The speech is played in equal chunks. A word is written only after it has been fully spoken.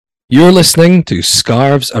You're listening to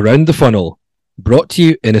Scarves Around the Funnel, brought to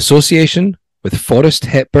you in association with Forrest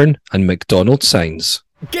Hepburn and McDonald Signs.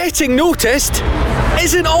 Getting noticed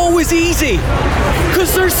isn't always easy,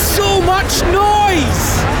 because there's so much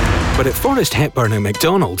noise. But at Forrest Hepburn and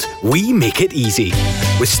McDonald, we make it easy.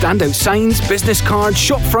 With standout signs, business cards,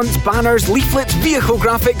 shop fronts, banners, leaflets, vehicle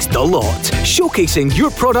graphics, the lot. Showcasing your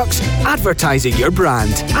products, advertising your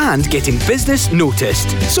brand, and getting business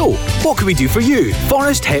noticed. So, what can we do for you?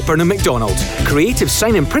 Forrest Hepburn and McDonald. Creative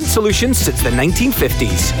sign and print solutions since the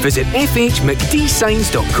 1950s. Visit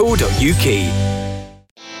fhmcdsigns.co.uk.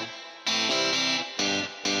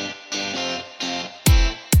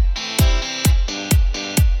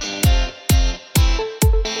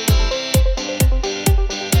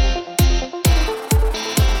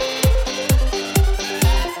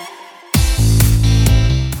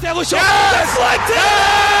 Deflected!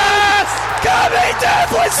 Yes! Gabby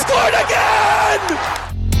Devlin scored again!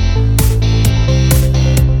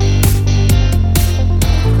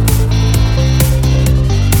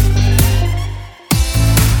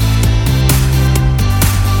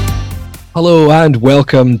 Hello and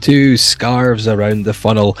welcome to Scarves Around the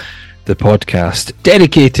Funnel, the podcast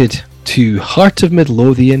dedicated to Heart of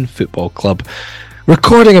Midlothian Football Club.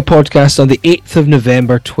 Recording a podcast on the 8th of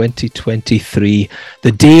November 2023,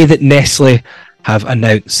 the day that Nestle have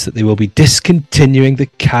announced that they will be discontinuing the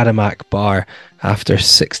Karamak bar after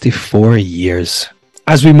 64 years.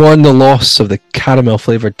 As we mourn the loss of the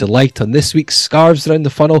caramel-flavoured delight on this week's Scarves Around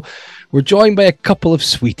the Funnel, we're joined by a couple of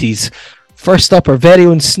sweeties. First up, our very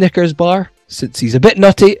own Snickers bar, since he's a bit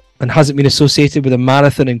nutty and hasn't been associated with a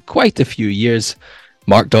marathon in quite a few years,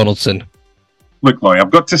 Mark Donaldson. Look, Laurie,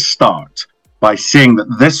 I've got to start by saying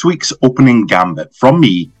that this week's opening gambit from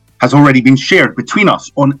me has already been shared between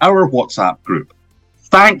us on our WhatsApp group.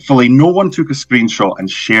 Thankfully, no one took a screenshot and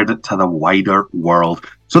shared it to the wider world.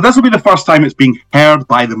 So this will be the first time it's being heard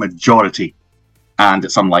by the majority, and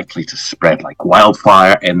it's unlikely to spread like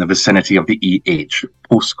wildfire in the vicinity of the EH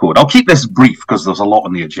postcode. I'll keep this brief because there's a lot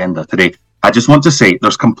on the agenda today. I just want to say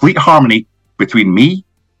there's complete harmony between me,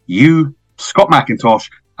 you, Scott McIntosh,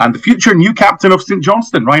 and the future new captain of St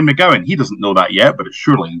Johnstone, Ryan McGowan. He doesn't know that yet, but it's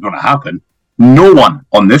surely going to happen. No one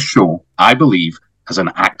on this show, I believe, has an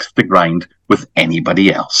axe to grind with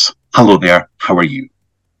anybody else. Hello there, how are you?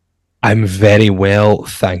 I'm very well,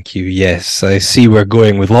 thank you. Yes, I see we're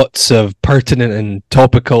going with lots of pertinent and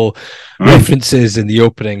topical references in the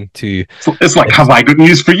opening to... So it's like, have I got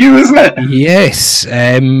news for you, isn't it? Yes,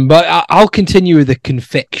 but I'll continue with the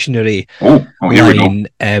confectionery here line.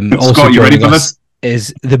 We go. Also Scott, you ready for this?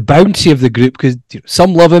 Is the bounty of the group, because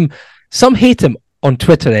some love him, some hate him on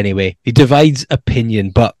Twitter anyway. He divides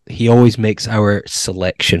opinion, but he always makes our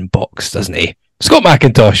selection box, doesn't he? Scott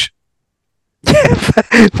McIntosh.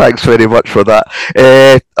 Thanks very much for that.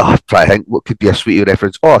 I try to think what could be a sweetie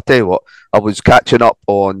reference. Oh, I'll tell you what, I was catching up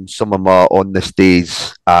on some of my on this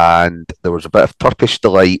days, and there was a bit of Turkish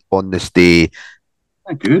delight on this day.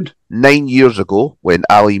 Good. 9 years ago, when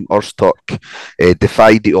Alim Öztürk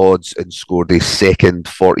defied the odds and scored a second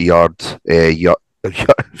 40-yard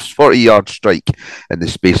strike in the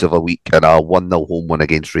space of a week and a 1-0 home win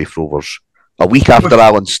against Raith Rovers. A week after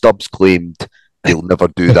Alan Stubbs claimed he'll never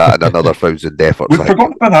do that in another 1,000 efforts. We've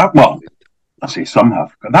forgotten about that. Well, I say some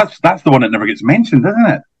have. That's the one that never gets mentioned, isn't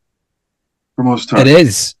it? For most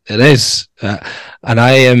times. It is. And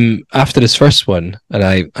I am, after this first one, and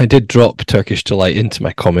I did drop Turkish Delight into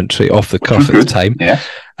my commentary off the cuff at the time. Yeah.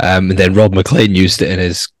 And then Rob McLean used it in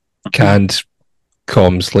his canned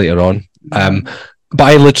comms later on. But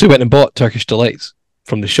I literally went and bought Turkish Delights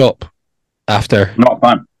from the shop after. Not a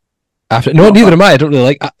fan. Neither am I. I don't really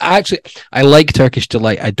like. I like Turkish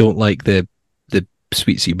Delight. I don't like the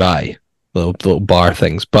sweets you buy, little bar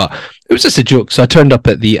things. But it was just a joke. So I turned up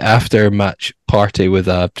at the after match party with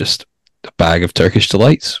just a bag of Turkish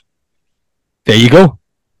Delights. There you go.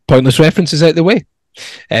 Pointless references out the way.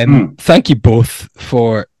 Thank you both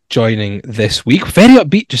for joining this week. Very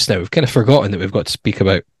upbeat just now. We've kind of forgotten that we've got to speak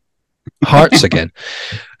about Hearts again.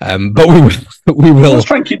 But we will. Let's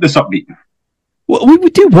try and keep this upbeat. Well, we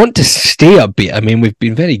do want to stay upbeat. I mean, we've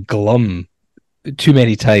been very glum too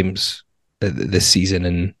many times this season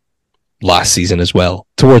and last season as well,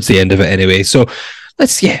 towards the end of it anyway. So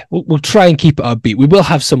we'll try and keep it upbeat. We will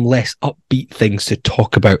have some less upbeat things to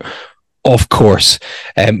talk about, of course.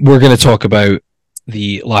 We're going to talk about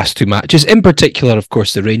the last two matches, in particular, of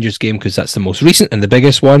course, the Rangers game, because that's the most recent and the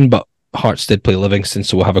biggest one, but Hearts did play Livingston,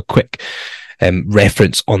 so we'll have a quick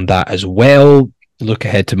reference on that as well. Look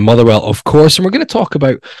ahead to Motherwell, of course, and we're going to talk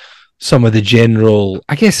about some of the general,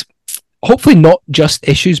 I guess, hopefully not just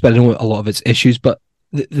issues, but I know a lot of it's issues, but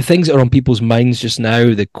the things that are on people's minds just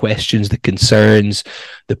now, the questions, the concerns,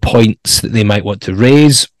 the points that they might want to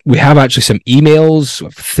raise. We have actually some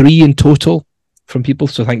emails, 3 in total from people,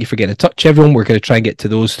 so thank you for getting in touch, everyone. We're going to try and get to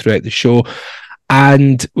those throughout the show.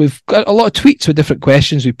 And we've got a lot of tweets with different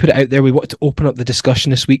questions. We put it out there. We wanted to open up the discussion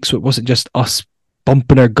this week, so it wasn't just us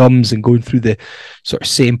bumping our gums and going through the sort of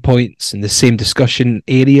same points and the same discussion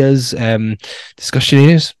areas.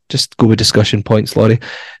 Just go with discussion points, Laurie.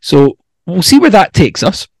 So we'll see where that takes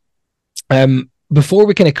us. Before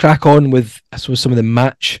we kind of crack on with, I suppose, some of the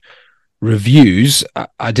match reviews,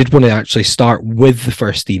 I did want to actually start with the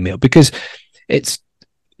first email because it's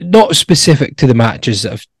not specific to the matches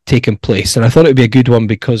that have taken place. And I thought it would be a good one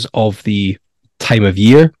because of the time of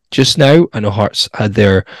year just now. I know Hearts had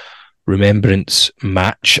their Remembrance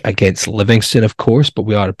match against Livingston, of course, but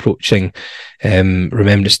we are approaching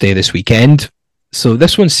Remembrance Day this weekend. So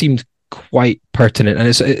this one seemed quite pertinent, and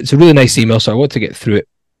it's a really nice email, so I want to get through it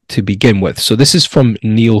to begin with. So this is from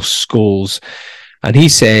Neil Scholes, and he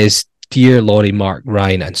says, "Dear Laurie, Mark,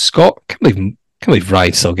 Ryan and Scott," can't believe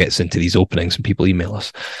Ryan still gets into these openings when people email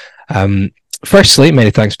us. Firstly,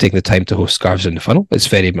 many thanks for taking the time to host Scarves in the Funnel. It's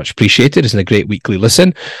very much appreciated. It's a great weekly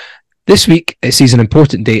listen. This week, it sees an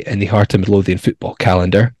important date in the Heart of Midlothian football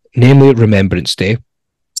calendar, namely Remembrance Day.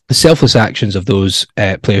 The selfless actions of those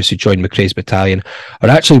players who joined McRae's battalion are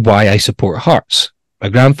actually why I support Hearts. My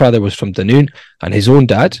grandfather was from Dunoon, and his own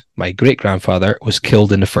dad, my great-grandfather, was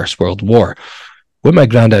killed in the First World War. When my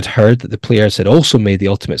granddad heard that the players had also made the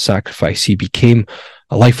ultimate sacrifice, he became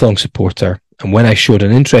a lifelong supporter. And when I showed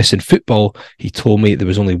an interest in football, he told me there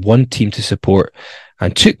was only one team to support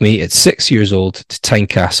and took me at 6 years old to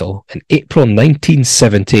Tynecastle in April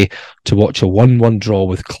 1970 to watch a 1-1 draw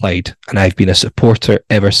with Clyde, and I've been a supporter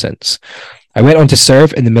ever since. I went on to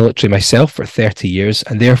serve in the military myself for 30 years,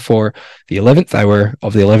 and therefore the 11th hour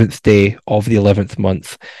of the 11th day of the 11th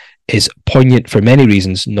month is poignant for many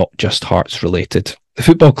reasons, not just Hearts related. The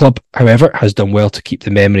football club, however, has done well to keep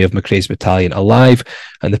the memory of McRae's battalion alive,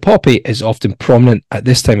 and the poppy is often prominent at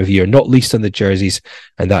this time of year, not least on the jerseys,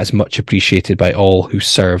 and that is much appreciated by all who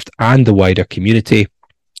served and the wider community.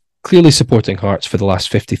 Clearly supporting Hearts for the last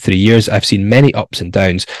 53 years, I've seen many ups and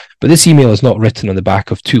downs, but this email is not written on the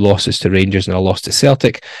back of 2 losses to Rangers and a loss to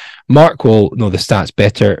Celtic. Mark will know the stats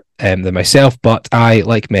better than myself, but I,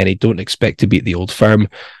 like many, don't expect to beat the Old Firm.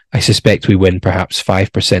 I suspect we win perhaps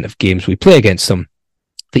 5% of games we play against them.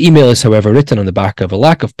 The email is, however, written on the back of a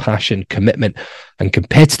lack of passion, commitment, and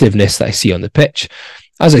competitiveness that I see on the pitch.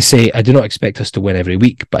 As I say, I do not expect us to win every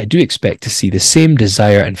week, but I do expect to see the same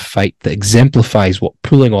desire and fight that exemplifies what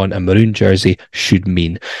pulling on a maroon jersey should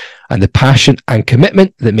mean, and the passion and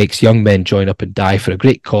commitment that makes young men join up and die for a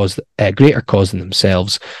greater cause than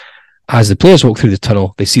themselves. As the players walk through the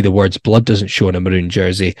tunnel, they see the words "blood doesn't show" on a maroon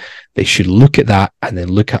jersey. They should look at that and then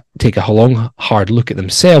take a long, hard look at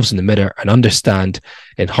themselves in the mirror and understand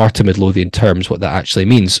in Heart of Midlothian terms what that actually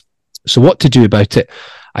means. So what to do about it?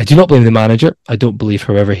 I do not blame the manager. I don't believe,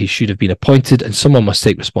 however, he should have been appointed, and someone must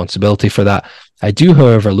take responsibility for that. I do,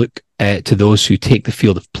 however, look to those who take the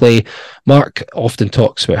field of play. Mark often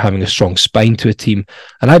talks about having a strong spine to a team,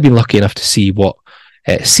 and I've been lucky enough to see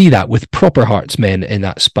that with proper Hearts men in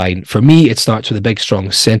that spine. For me, it starts with a big, strong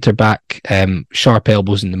centre back, sharp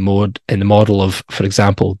elbows in the model of, for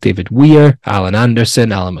example, David Weir, Alan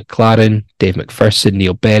Anderson, Alan McLaren, Dave McPherson,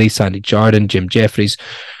 Neil Berry, Sandy Jardine, Jim Jeffries,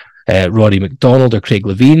 Roddy McDonald or Craig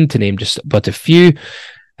Levine, to name just but a few.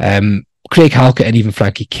 Craig Halkett and even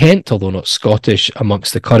Frankie Kent, although not Scottish,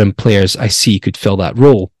 amongst the current players I see could fill that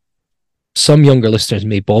role. Some younger listeners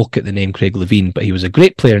may balk at the name Craig Levine, but he was a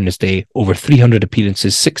great player in his day, over 300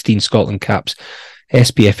 appearances, 16 Scotland caps,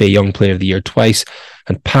 SPFA Young Player of the Year twice,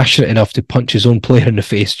 and passionate enough to punch his own player in the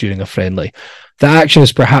face during a friendly. That action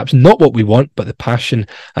is perhaps not what we want, but the passion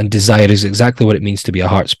and desire is exactly what it means to be a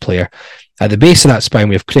Hearts player. At the base of that spine,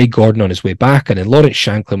 we have Craig Gordon on his way back, and in Lawrence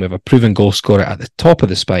Shanklin, we have a proven goal scorer at the top of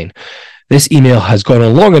the spine. This email has gone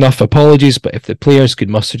on long enough, apologies, but if the players could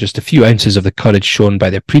muster just a few ounces of the courage shown by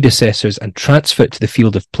their predecessors and transfer it to the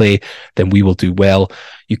field of play, then we will do well.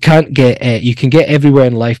 You can get everywhere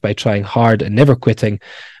in life by trying hard and never quitting,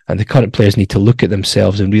 and the current players need to look at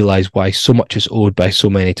themselves and realise why so much is owed by so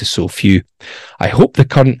many to so few. I hope the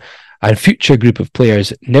current and future group of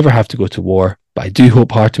players never have to go to war, but I do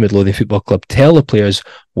hope Heart of Midlothian Football Club tell the players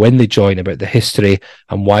when they join about the history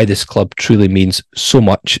and why this club truly means so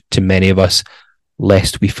much to many of us,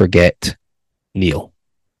 lest we forget. Neil.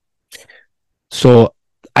 So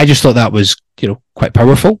I just thought that was, quite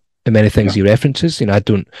powerful in many things he references. I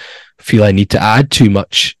don't feel I need to add too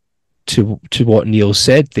much to what Neil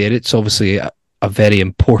said there. It's obviously a very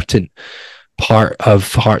important part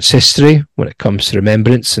of Hearts' history when it comes to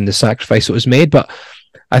remembrance and the sacrifice that was made. But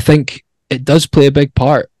I think it does play a big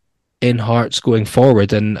part in Hearts going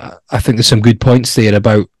forward, and I think there's some good points there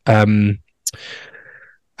about, I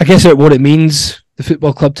guess, what it means, the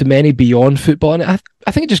football club, to many beyond football, and I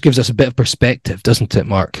think it just gives us a bit of perspective, doesn't it,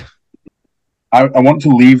 Mark? I want to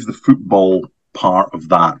leave the football part of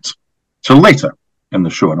that till later in the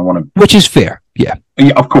show, and I want to, which is fair, yeah,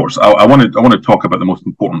 of course. I want to talk about the most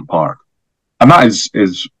important part, and that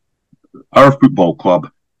is our football club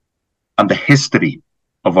and the history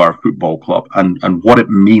of our football club and what it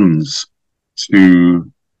means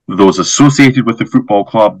to those associated with the football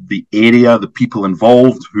club, the area, the people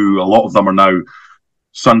involved, who a lot of them are now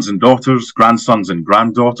sons and daughters, grandsons and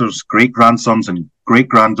granddaughters, great-grandsons and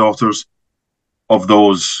great-granddaughters of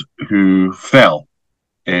those who fell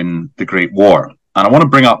in the Great War. And I want to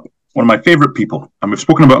bring up one of my favourite people, and we've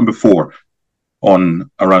spoken about him before on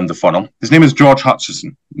Around the Funnel. His name is George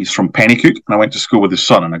Hutchison. He's from Penicuik, and I went to school with his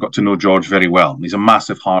son, and I got to know George very well. He's a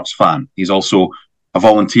massive Hearts fan. He's also a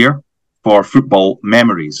volunteer for Football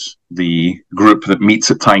Memories, the group that meets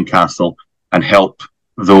at Tynecastle and help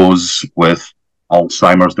those with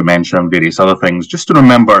Alzheimer's, dementia, and various other things, just to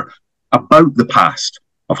remember about the past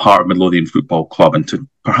of Heart of Midlothian Football Club and to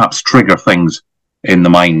perhaps trigger things in the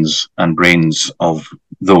minds and brains of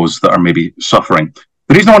those that are maybe suffering.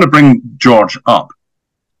 The reason I want to bring George up,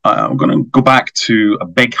 I'm going to go back to a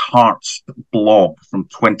Big Hearts blog from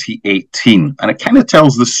 2018, and it kind of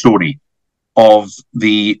tells the story of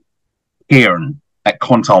the cairn at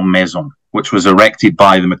Contalmaison, which was erected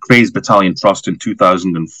by the Macraes Battalion Trust in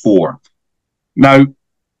 2004. Now,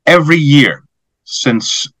 every year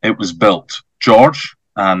since it was built, George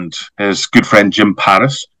and his good friend Jim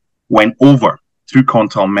Paris went over to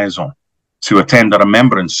Contalmaison to attend a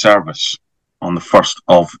remembrance service on the 1st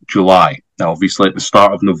of July. Now, obviously, at the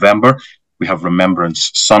start of November, we have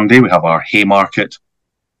Remembrance Sunday. We have our Haymarket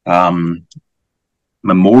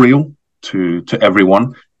memorial to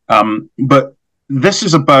everyone. But this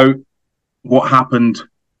is about what happened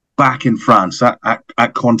back in France at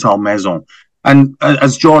Contalmaison. And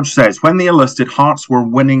as George says, when they enlisted, Hearts were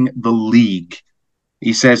winning the league.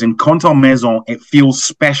 He says, in Contalmaison, it feels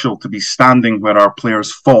special to be standing where our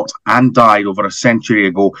players fought and died over a century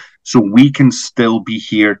ago, so we can still be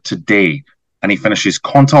here today. And he finishes,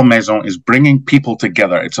 Contalmaison is bringing people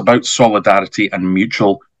together. It's about solidarity and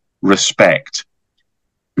mutual respect.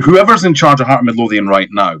 Whoever's in charge of Heart of Midlothian right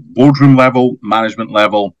now, boardroom level, management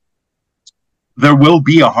level, there will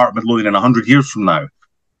be a Heart of Midlothian in 100 years from now.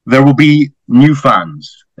 There will be new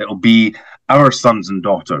fans. It'll be our sons and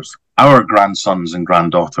daughters, our grandsons and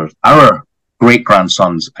granddaughters, our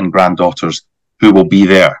great-grandsons and granddaughters who will be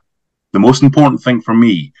there. The most important thing for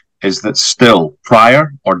me is that still,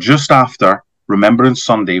 prior or just after Remembrance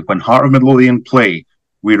Sunday, when Heart of Midlothian play,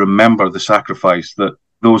 we remember the sacrifice that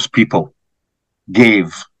those people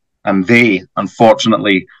gave, and they,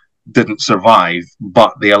 unfortunately, didn't survive,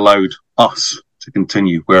 but they allowed us to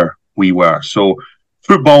continue where we were. So,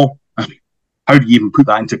 football, how do you even put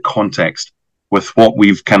that into context with what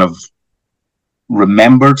we've kind of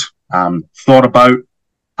remembered, thought about,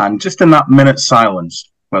 and just in that minute's silence,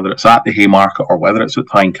 whether it's at the Haymarket or whether it's at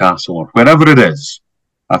Tynecastle or wherever it is,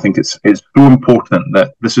 I think it's so important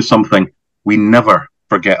that this is something we never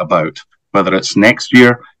forget about, whether it's next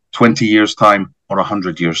year, 20 years' time, or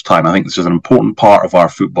 100 years' time. I think this is an important part of our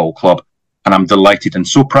football club, and I'm delighted and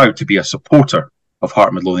so proud to be a supporter of Heart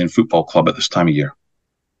of Midlothian Football Club at this time of year.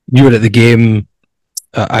 You were at the game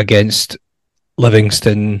against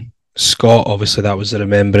Livingston Scott. Obviously, that was the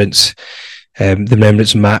remembrance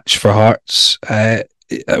match for Hearts.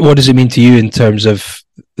 What does it mean to you in terms of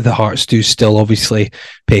the Hearts do still obviously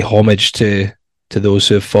pay homage to those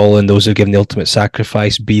who have fallen, those who have given the ultimate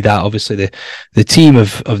sacrifice, be that obviously the team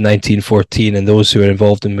of 1914 and those who are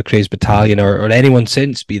involved in Macraes Battalion or anyone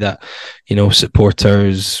since, be that,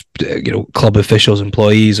 supporters, club officials,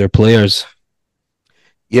 employees or players?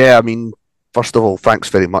 Yeah, I mean, first of all, thanks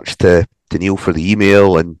very much to Neil for the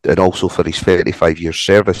email and also for his 35 years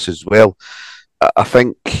service as well. I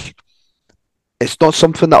think it's not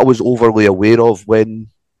something that I was overly aware of when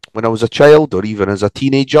I was a child or even as a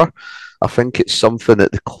teenager. I think it's something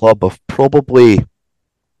that the club have probably,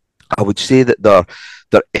 I would say that their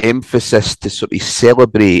emphasis to sort of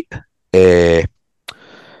celebrate, that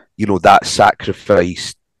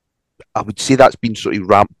sacrifice, I would say that's been sort of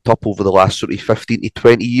ramped up over the last sort of 15 to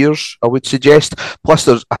 20 years, I would suggest. Plus,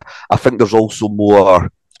 I think there's also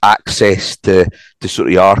more access to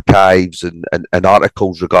sort of archives and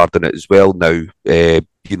articles regarding it as well now.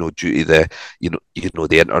 Due to the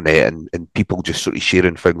the internet and people just sort of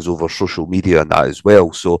sharing things over social media and that as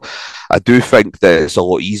well. So I do think that it's a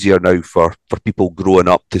lot easier now for people growing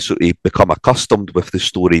up to sort of become accustomed with the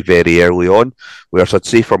story very early on. Whereas I'd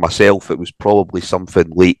say for myself, it was probably something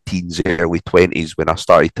late teens, early 20s when I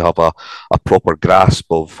started to have a proper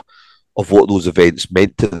grasp of what those events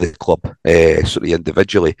meant to the club, sort of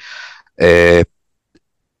individually. I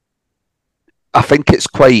think it's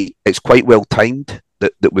quite well timed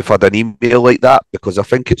that we've had an email like that, because I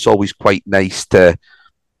think it's always quite nice to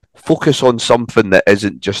focus on something that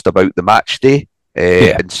isn't just about the match day,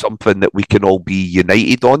 and something that we can all be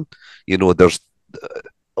united on. There's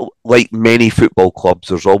like many football clubs,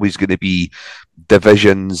 there's always going to be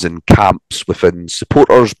divisions and camps within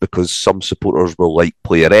supporters, because some supporters will like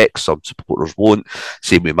player X, some supporters won't.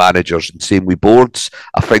 Same with managers and same with boards.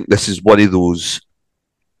 I think this is one of those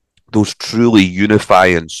truly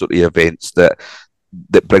unifying sort of events that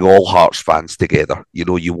bring all Hearts fans together.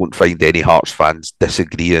 You won't find any Hearts fans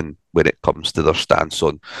disagreeing when it comes to their stance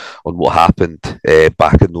on what happened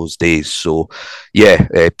back in those days. So,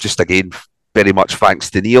 just again, very much thanks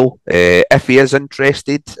to Neil. If he is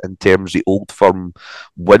interested in terms of Old Firm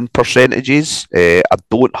win percentages, I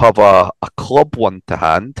don't have a club one to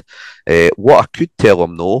hand. What I could tell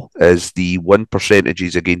him, though, is the win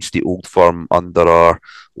percentages against the Old Firm under our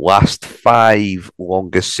last 5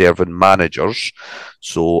 longest serving managers.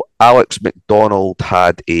 So Alex McDonald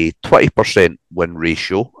had a 20% win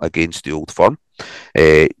ratio against the Old Firm.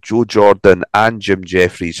 Joe Jordan and Jim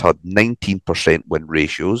Jeffries had 19% win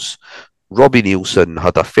ratios. Robbie Nielsen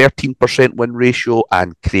had a 13% win ratio,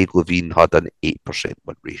 and Craig Levine had an 8%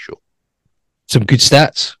 win ratio. Some good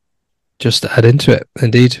stats, just to add into it,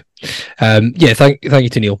 indeed. Thank you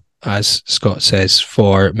to Neil, as Scott says,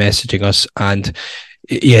 for messaging us. And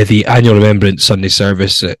the annual Remembrance Sunday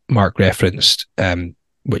service that Mark referenced,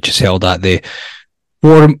 which is held at the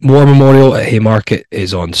War Memorial at Haymarket,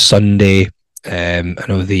 is on Sunday. I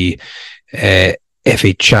know the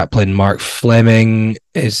FA chaplain Mark Fleming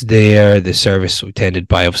is there. The service attended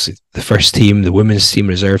by obviously the first team, the women's team,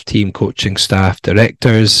 reserve team, coaching staff,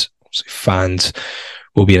 directors. Obviously fans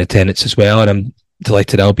will be in attendance as well, and I'm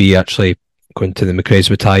delighted I'll be actually going to the McRae's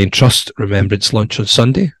Battalion Trust Remembrance Lunch on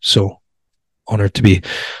Sunday, so honoured to be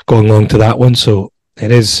going along to that one. So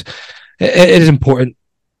it is important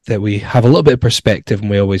that we have a little bit of perspective,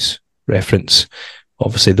 and we always reference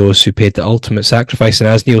obviously those who paid the ultimate sacrifice, and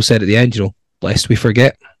as Neil said at the end, lest we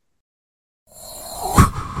forget.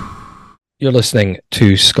 You're listening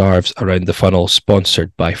to Scarves Around the Funnel,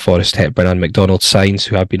 sponsored by Forrest Hepburn and McDonald Signs,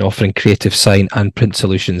 who have been offering creative sign and print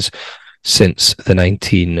solutions since the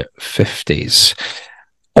 1950s.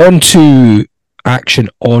 On to action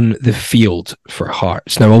on the field for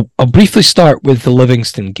Hearts. Now, I'll briefly start with the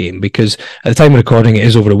Livingston game, because at the time of recording, it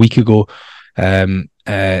is over a week ago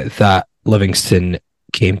that Livingston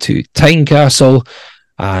came to Tynecastle.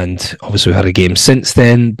 And obviously we had a game since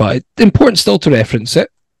then, but it's important still to reference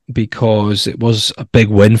it because it was a big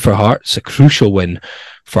win for Hearts, a crucial win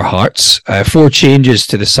for Hearts. 4 changes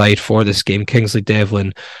to the side for this game. Kingsley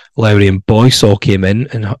Devlin, Lowry and Boyce all came in,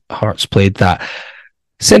 and Hearts played that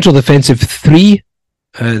central defensive 3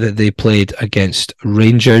 that they played against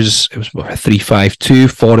Rangers. It was a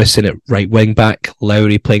 3-5-2. Forrest in at right wing back,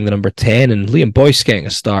 Lowry playing the number 10, and Liam Boyce getting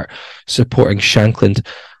a start supporting Shankland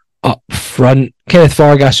up front. Kenneth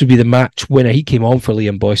Vargas would be the match winner. He came on for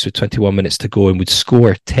Liam Boyce with 21 minutes to go and would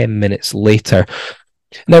score 10 minutes later.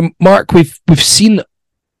 Now, Mark, we've seen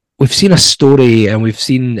a story, and we've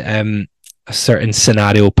seen a certain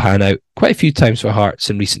scenario pan out quite a few times for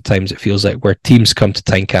Hearts in recent times. It feels like where teams come to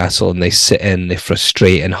Tynecastle and they sit in, they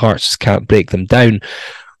frustrate, and Hearts can't break them down.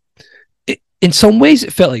 In some ways,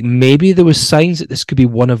 it felt like maybe there was signs that this could be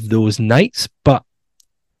one of those nights, but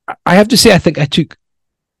I have to say, I think I could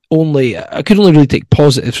only really take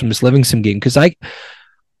positives from this Livingston game, because I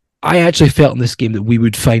actually felt in this game that we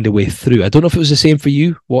would find a way through. I don't know if it was the same for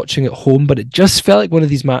you watching at home, but it just felt like one of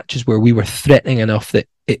these matches where we were threatening enough that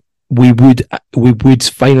we would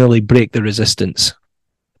finally break the resistance.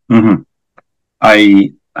 Mm-hmm.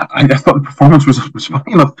 I thought the performance was fine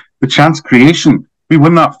enough. The chance creation, we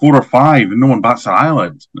win that 4 or 5 and no one bats an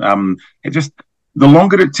eyelid. It just, the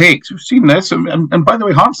longer it takes, we've seen this, and by the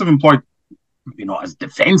way, Hearts have employed not as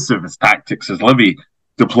defensive as tactics as Livy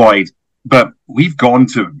deployed, but we've gone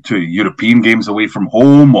to European games away from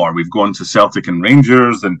home, or we've gone to Celtic and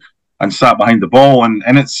Rangers and sat behind the ball, and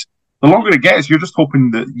it's, the longer it gets, you're just hoping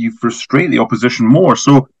that you frustrate the opposition more.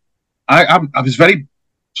 So I was very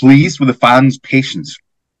pleased with the fans' patience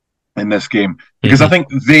in this game, because I think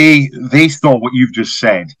they saw what you've just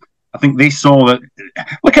said. I think they saw that,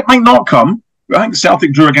 look, it might not come. I think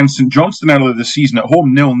Celtic drew against St Johnstone earlier this season at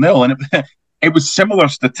home, 0-0, and it was similar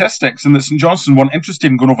statistics, and that St Johnstone weren't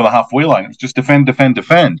interested in going over the halfway line. It was just defend.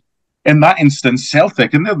 In that instance,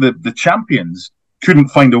 Celtic, and they're the champions, couldn't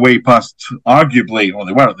find a way past, arguably, well,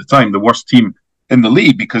 they were at the time, the worst team in the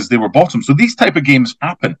league because they were bottom. So these type of games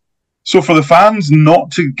happen. So for the fans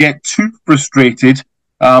not to get too frustrated,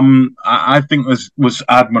 I think was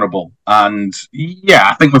admirable. And yeah,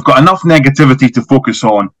 I think we've got enough negativity to focus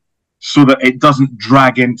on so that it doesn't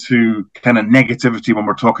drag into kind of negativity when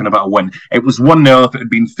we're talking about a win. It was 1-0. If it had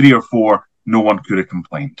been 3 or 4, no one could have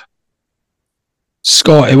complained.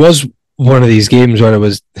 Scott, it was one of these games where it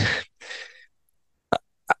was...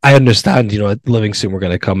 I understand, Livingston were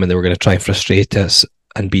going to come and they were going to try and frustrate us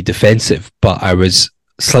and be defensive, but I was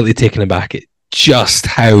slightly taken aback at just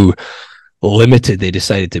how limited they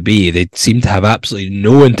decided to be. They seemed to have absolutely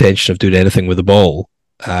no intention of doing anything with the ball,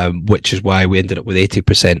 which is why we ended up with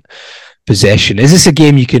 80% possession. Is this a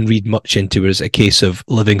game you can read much into, or is it a case of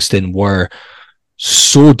Livingston were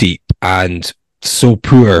so deep and so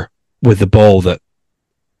poor with the ball that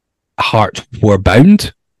Hearts were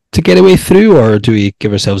bound to get away through, or do we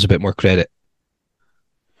give ourselves a bit more credit?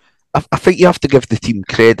 I think you have to give the team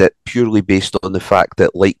credit purely based on the fact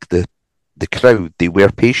that, like the crowd, they were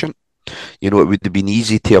patient. It would have been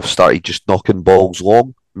easy to have started just knocking balls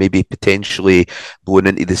long, maybe potentially going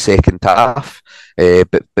into the second half.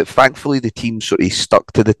 But thankfully, the team sort of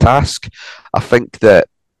stuck to the task. I think that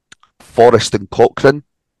Forrest and Cochrane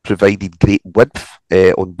provided great width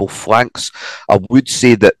on both flanks. I would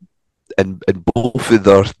say that in both of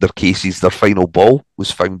their cases, their final ball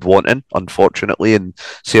was found wanting, unfortunately, and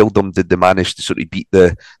seldom did they manage to sort of beat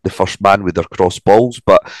the first man with their cross balls,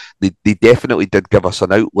 but they definitely did give us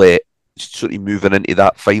an outlet sort of moving into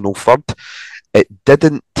that final third. It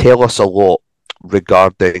didn't tell us a lot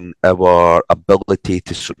regarding our ability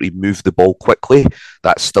to sort of move the ball quickly.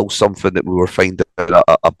 That's still something that we were finding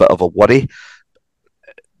a bit of a worry.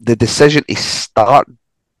 The decision to start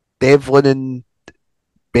Devlin and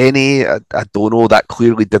Benny, I don't know, that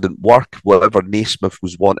clearly didn't work. Whatever Naismith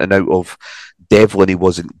was wanting out of Devlin, he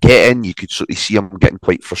wasn't getting. You could sort of see him getting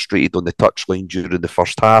quite frustrated on the touchline during the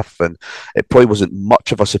first half, and it probably wasn't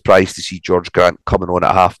much of a surprise to see George Grant coming on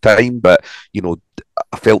at half time, but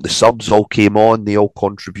I felt the subs all came on, they all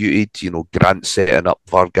contributed. Grant setting up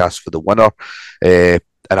Vargas for the winner, and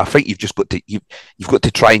I think you've just got to you've got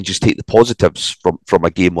to try and just take the positives from a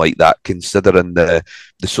game like that, considering the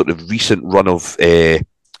sort of recent run of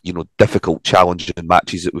difficult challenging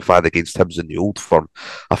matches that we've had against Hibs in the Old Firm.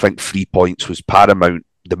 I think 3 points was paramount.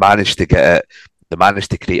 They managed to get it. They managed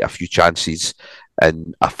to create a few chances,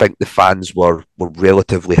 and I think the fans were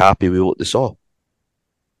relatively happy with what they saw.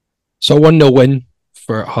 So 1-0 win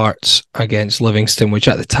for Hearts against Livingston, which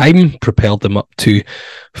at the time propelled them up to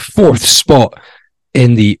 4th spot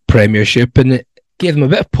in the Premiership, and it gave them a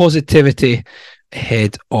bit of positivity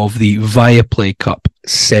ahead of the Viaplay Cup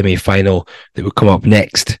semi-final that would come up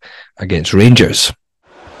next against Rangers.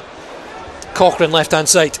 Cochrane left hand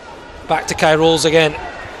side, back to Kye Rowles again.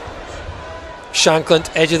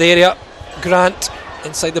 Shankland edge of the area, Grant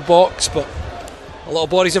inside the box, but a lot of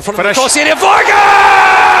bodies in front of him across the area.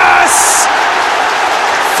 Vargas!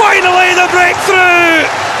 Finally the breakthrough!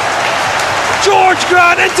 George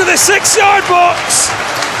Grant into the 6-yard box,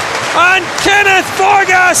 and Kenneth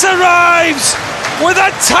Vargas arrives with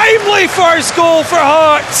a timely first goal for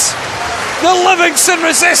Hearts. The Livingston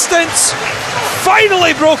resistance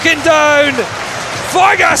finally broken down.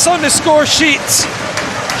 Vargas on the score sheet.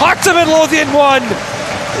 Hearts of Midlothian 1,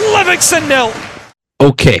 Livingston 0.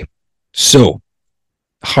 Okay, so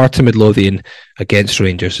Heart of Midlothian against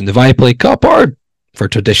Rangers in the Viaplay Cup, or for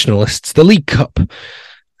traditionalists, the League Cup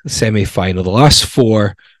semi-final. The last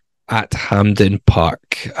 4 at Hampden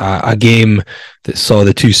Park. A game that saw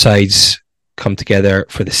the two sides come together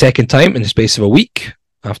for the second time in the space of a week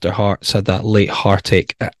after Hearts had that late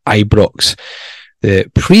heartache at Ibrox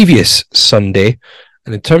the previous Sunday.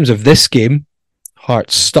 And in terms of this game,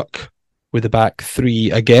 Hearts stuck with the back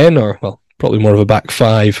 3 again, or probably more of a back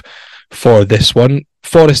 5 for this one.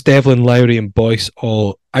 Forrest, Devlin, Lowry and Boyce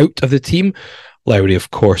all out of the team. Lowry,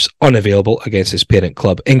 of course, unavailable against his parent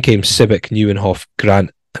club. In came Simic, Neuenhoff,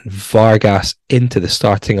 Grant and Vargas into the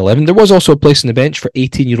starting 11. There was also a place on the bench for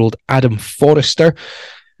 18-year-old Adam Forrester,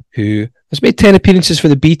 who has made 10 appearances for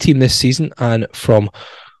the B team this season, and from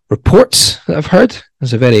reports that I've heard,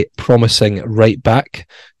 is a very promising right back.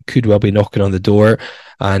 Could well be knocking on the door.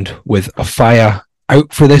 And with Afaya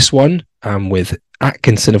out for this one, and with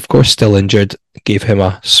Atkinson, of course, still injured, gave him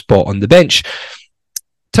a spot on the bench.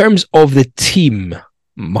 terms of the team,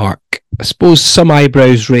 Mark, I suppose some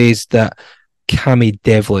eyebrows raised that Cammy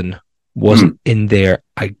Devlin wasn't in there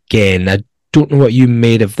again. I don't know what you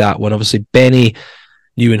made of that one. Obviously, Benny,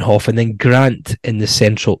 Nieuwenhof, and then Grant in the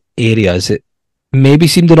central areas. It maybe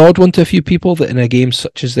seemed an odd one to a few people that in a game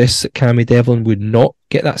such as this, that Cammy Devlin would not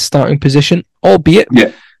get that starting position, albeit,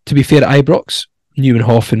 to be fair, at Ibrox,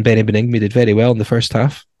 Nieuwenhof and Benny Benigmi did very well in the first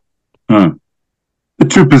half. The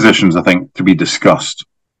two positions, I think, to be discussed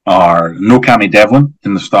are no Cammy Devlin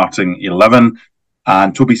in the starting 11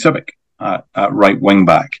 and Toby Sibbick at right wing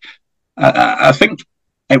back. I think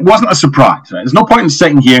it wasn't a surprise. Right? There's no point in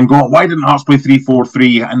sitting here and going, why didn't Hearts play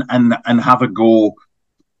 3-4-3 and have a go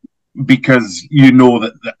because you know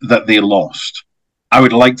that they lost. I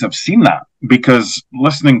would like to have seen that, because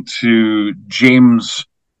listening to James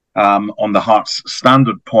on the Hearts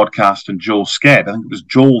Standard podcast and Joel Sked, I think it was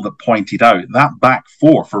Joel that pointed out that back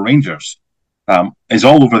four for Rangers is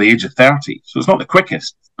all over the age of 30. So it's not the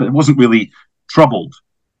quickest, but it wasn't really troubled.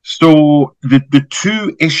 So the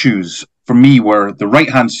two issues for me were the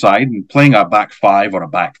right-hand side and playing a back five or a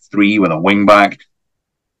back three with a wing back.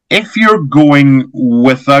 If you're going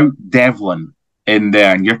without Devlin in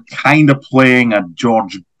there and you're kind of playing a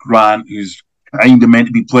George Grant who's kind of meant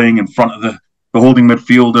to be playing in front of the holding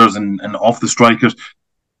midfielders and off the strikers,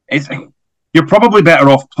 you're probably better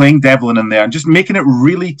off playing Devlin in there and just making it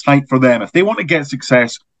really tight for them. If they want to get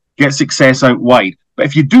success out wide. But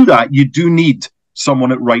if you do that, you do need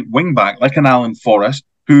someone at right wing back, like an Alan Forrest,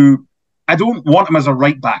 who I don't want him as a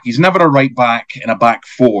right back. He's never a right back in a back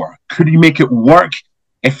four. Could he make it work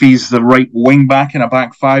if he's the right wing back in a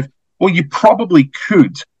back five? Well, you probably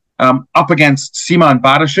could. Up against Seaman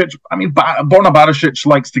Barisic. I mean, Borna Barisic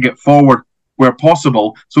likes to get forward where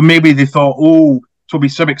possible. So maybe they thought, Toby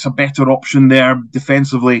Sibbick's a better option there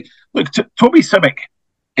defensively. Look, Toby Sibbick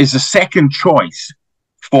is the second choice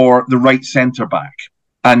for the right centre-back.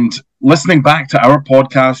 And listening back to our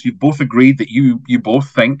podcast, you both agreed that you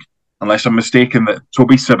both think, unless I'm mistaken, that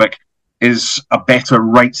Toby Sibbick is a better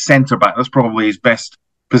right centre-back. That's probably his best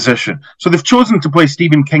position. So they've chosen to play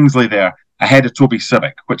Stephen Kingsley there ahead of Toby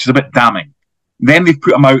Sibbick, which is a bit damning. Then they've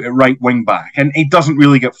put him out at right wing back, and he doesn't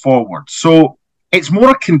really get forward. So it's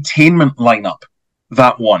more a containment lineup,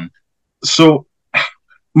 that one. So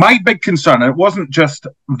my big concern, and it wasn't just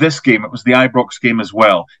this game, it was the Ibrox game as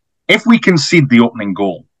well. If we concede the opening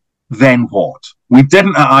goal, then what? We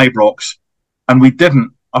didn't at Ibrox, and we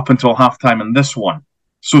didn't up until halftime in this one.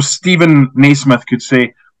 So Stephen Naismith could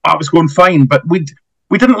say, it was going fine, but we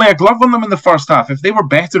didn't lay a glove on them in the first half. If they were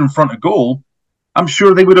better in front of goal, I'm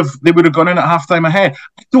sure they would have gone in at halftime ahead.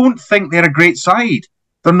 I don't think they're a great side.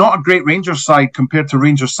 They're not a great Rangers side compared to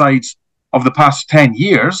Rangers sides of the past 10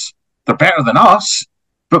 years. They're better than us,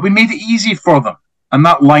 but we made it easy for them. And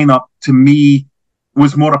that lineup, to me,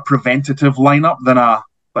 was more a preventative lineup than a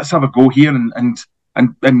let's have a go here and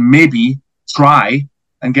maybe try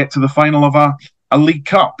and get to the final of a League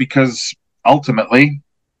Cup, because ultimately,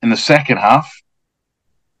 in the second half,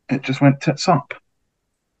 it just went tits up.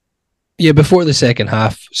 Yeah, before the second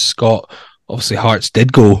half, Scott, obviously Hearts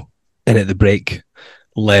did go in at the break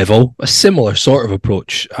level, a similar sort of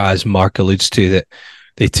approach as Mark alludes to that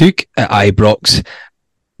they took at Ibrox.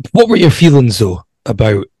 What were your feelings, though,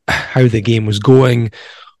 about how the game was going,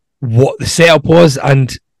 what the setup was,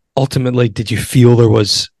 and ultimately, did you feel there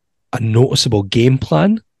was a noticeable game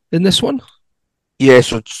plan in this one? Yeah,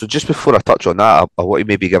 so just before I touch on that, I want to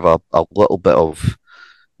maybe give a little bit of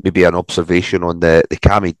maybe an observation on the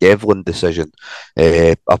Cammy Devlin decision.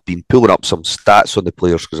 I've been pulling up some stats on the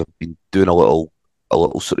players because I've been doing a little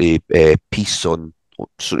sort of piece on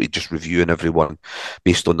sort of just reviewing everyone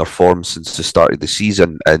based on their form since the start of the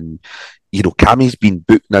season. And, you know, Cammy's been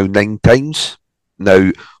booked now 9 times.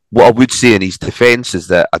 Now, what I would say in his defence is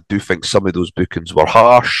that I do think some of those bookings were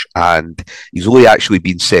harsh, and he's only actually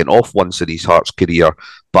been sent off once in his Hearts career,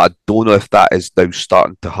 but I don't know if that is now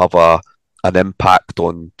starting to have an impact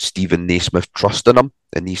on Stephen Naismith trusting him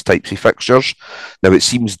in these types of fixtures. Now, it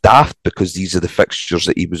seems daft because these are the fixtures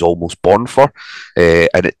that he was almost born for,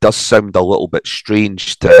 and it does sound a little bit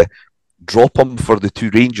strange to drop him for the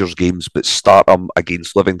 2 Rangers games but start him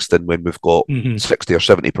against Livingston when we've got 60 or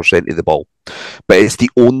 70% of the ball. But it's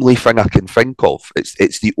the only thing I can think of.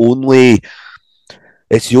 It's the only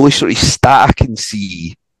sort of stat I can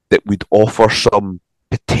see that would offer some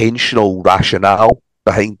potential rationale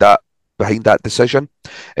behind that decision.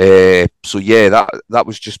 So yeah, that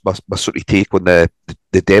was just my sort of take on the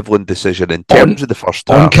Devlin decision in terms of the first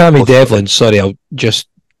half. On Cammy Devlin, sorry, I'll just,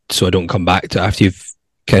 so I don't come back to it after you've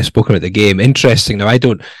kind of spoken about the game. Interesting. Now, I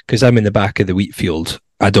don't, because I'm in the back of the wheat field,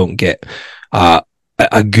 I don't get a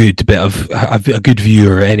a good bit of a good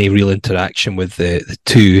view or any real interaction with the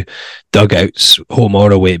two dugouts, home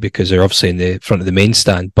or away, because they're obviously in the front of the main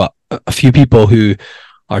stand. But a few people who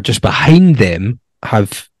are just behind them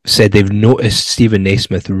have said they've noticed Stephen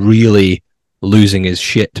Naismith really losing his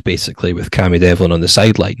shit, basically, with Cammy Devlin on the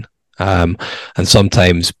sideline. And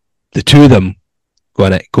sometimes the two of them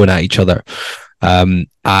going at each other.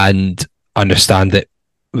 And understand that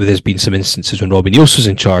there's been some instances when Robbie Nielsen was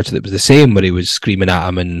in charge that was the same, where he was screaming at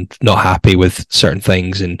him and not happy with certain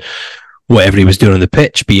things and whatever he was doing on the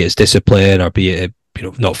pitch, be it his discipline or be it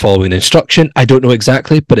not following instruction. I don't know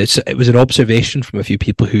exactly, but it was an observation from a few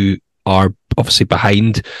people who are obviously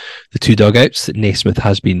behind the two dugouts that Naismith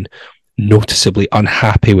has been noticeably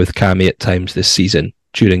unhappy with Cammy at times this season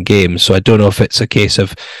during games. So I don't know if it's a case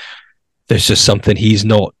of there's just something he's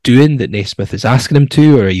not doing that Naismith is asking him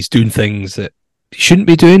to, or he's doing things that he shouldn't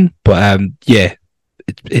be doing. But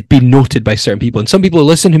it'd been noted by certain people, and some people who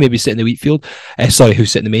listen who maybe sit in the who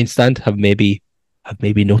sit in the main stand have maybe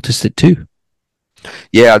noticed it too.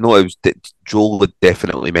 Yeah, I know it was Joel had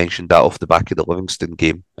definitely mentioned that off the back of the Livingston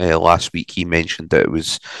game last week. He mentioned that it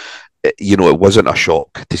was, it wasn't a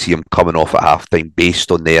shock to see him coming off at halftime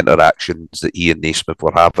based on the interactions that he and Naismith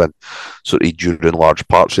were having sort of during large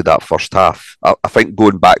parts of that first half. I think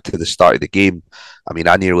going back to the start of the game, I mean,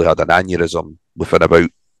 I nearly had an aneurysm within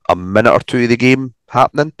about a minute or two of the game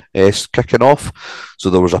happening, kicking off.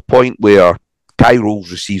 So there was a point where Kye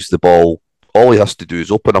Rowles receives the ball. All he has to do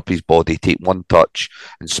is open up his body, take one touch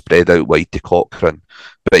and spread out wide to Cochrane.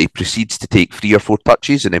 But he proceeds to take 3 or 4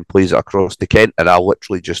 touches and then plays it across to Kent. And I lost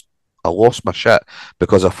my shit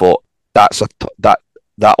because I thought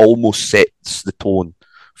that almost sets the tone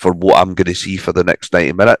for what I'm going to see for the next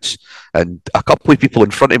 90 minutes. And a couple of people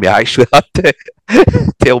in front of me actually had to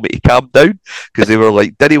tell me to calm down because they were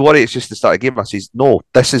like, "Didn't worry, it's just the start of the game." I says, "No,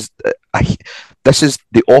 this is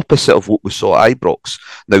the opposite of what we saw at Ibrox."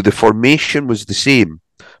 Now, the formation was the same,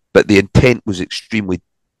 but the intent was extremely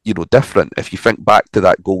different. If you think back to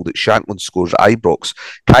that goal that Shankland scores at Ibrox,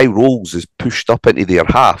 Kye Rowles is pushed up into their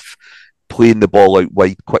half, playing the ball out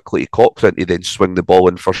wide quickly to Cochrane to then swing the ball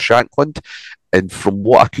in for Shankland. And from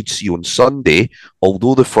what I could see on Sunday,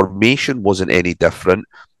 although the formation wasn't any different,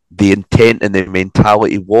 the intent and the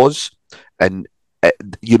mentality was. And,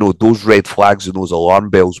 those red flags and those alarm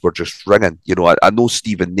bells were just ringing. I know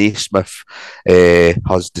Stephen Naismith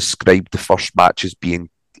has described the first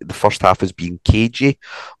half as being cagey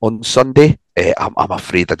on Sunday. I'm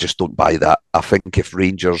afraid I just don't buy that. I think if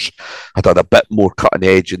Rangers had a bit more cutting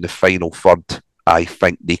edge in the final third, I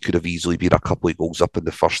think they could have easily been a couple of goals up in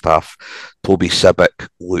the first half. Toby Sibbick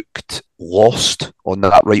looked lost on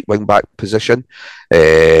that right wing back position.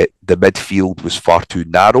 The midfield was far too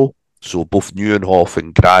narrow. So both Neuenhoff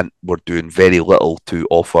and Grant were doing very little to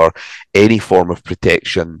offer any form of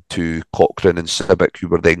protection to Cochrane and Sibbick, who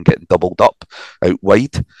were then getting doubled up out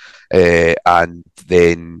wide. And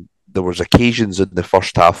then there was occasions in the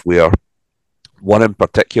first half where, one in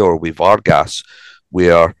particular with Vargas,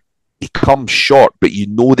 where he comes short, but you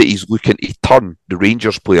know that he's looking to turn the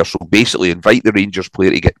Rangers player. So basically invite the Rangers player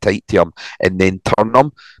to get tight to him and then turn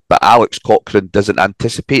him. But Alex Cochrane doesn't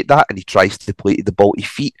anticipate that and he tries to play to the ball to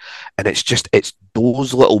feet. And it's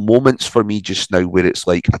those little moments for me just now where it's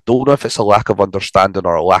like, I don't know if it's a lack of understanding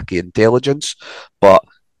or a lack of intelligence, but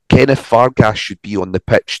Kenneth Vargas should be on the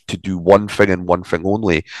pitch to do one thing and one thing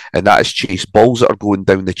only, and that is chase balls that are going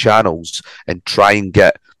down the channels and try and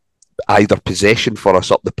get either possession for us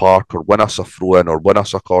up the park or win us a throw-in or win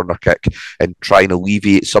us a corner kick and try and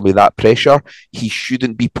alleviate some of that pressure. He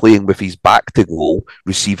shouldn't be playing with his back to goal,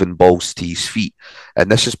 receiving balls to his feet. And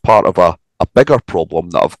this is part of a bigger problem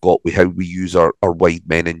that I've got with how we use our wide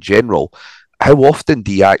men in general. How often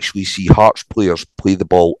do you actually see Hearts players play the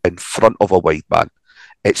ball in front of a wide man?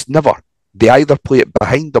 It's never. They either play it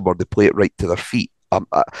behind them or they play it right to their feet.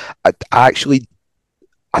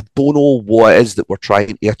 I don't know what it is that we're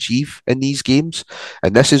trying to achieve in these games.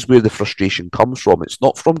 And this is where the frustration comes from. It's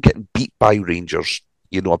not from getting beat by Rangers.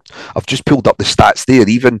 I've just pulled up the stats there.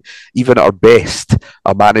 Even at our best,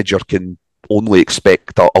 a manager can only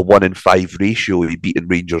expect a 1 in 5 ratio of beating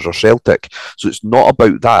Rangers or Celtic. So it's not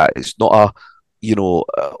about that. It's not a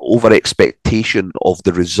over expectation of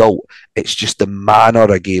the result. It's just the manner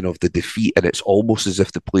again of the defeat. And it's almost as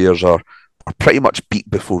if the players are pretty much beat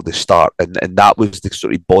before the start, and that was the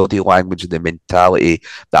sort of body language and the mentality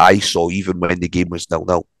that I saw even when the game was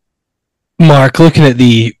 0-0. Mark, looking at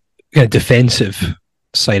the defensive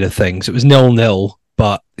side of things, it was 0-0,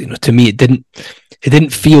 but to me it didn't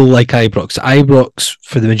feel like Ibrox. Ibrox,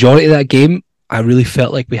 for the majority of that game, I really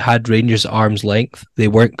felt like we had Rangers at arm's length. They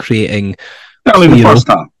weren't creating the first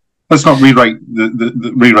half. let's not rewrite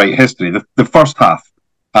rewrite history. The first half.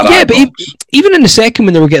 Yeah, but even in the second,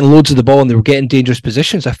 when they were getting loads of the ball and they were getting dangerous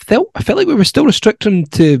positions, I felt like we were still restricting them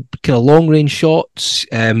to kind of long range shots.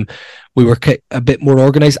 We were a bit more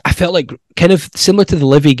organised. I felt like kind of similar to the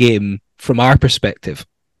Livy game from our perspective.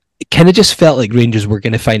 It kind of just felt like Rangers were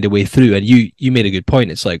going to find a way through. And you made a good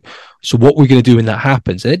point. It's like, so what we're going to do when that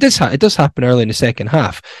happens? And it does happen early in the second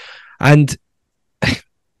half. And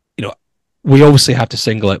we obviously have to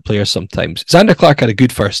single out players sometimes. Zander Clark had a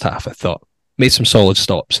good first half, I thought. Made some solid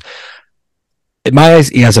stops. In my eyes,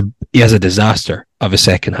 he has a disaster of a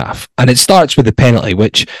second half. And it starts with the penalty,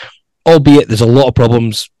 which, albeit there's a lot of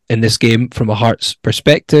problems in this game from a Hearts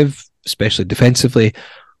perspective, especially defensively,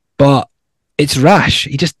 but it's rash.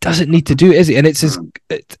 He just doesn't need to do it, is he? And it's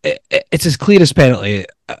as clear as penalty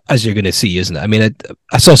as you're going to see, isn't it? I mean,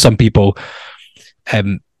 I saw some people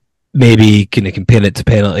maybe kind of comparing it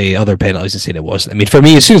to other penalties and saying it wasn't. I mean, for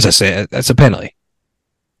me, as soon as I say it, it's a penalty.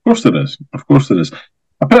 Of course it is. Of course it is.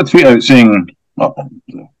 I put a tweet out saying, well,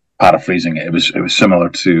 paraphrasing it, it was similar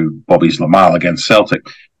to Bobby's Lamal against Celtic.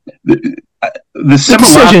 The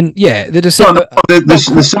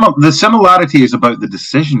similarity is about the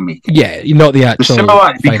decision making. Yeah, not the actual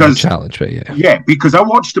final challenge, right? Yeah, because I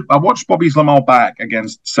watched Bobby's Lamal back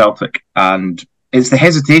against Celtic, and it's the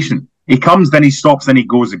hesitation. He comes, then he stops, then he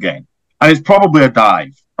goes again, and it's probably a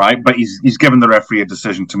dive, right? But he's given the referee a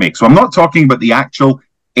decision to make. So I'm not talking about the actual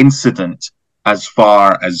incident as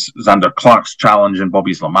far as Zander Clark's challenge and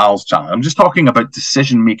Bobby's Lamal's challenge. I'm just talking about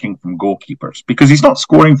decision making from goalkeepers, because he's not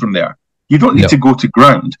scoring from there. You don't need to go to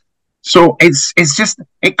ground. So it's just,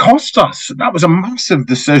 it cost us. That was a massive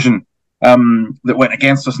decision that went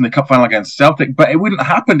against us in the cup final against Celtic, but it wouldn't have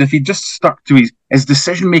happened if he just stuck to his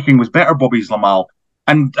decision making was better, Bobby's Lamal.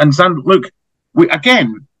 And Zander, look, we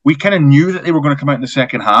kind of knew that they were going to come out in the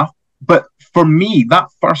second half, but for me, that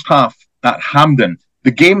first half at Hampden,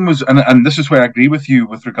 the game was, and this is where I agree with you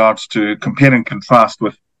with regards to compare and contrast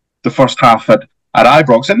with the first half at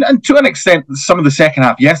Ibrox. And to an extent, some of the second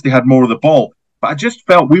half, yes, they had more of the ball, but I just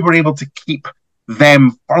felt we were able to keep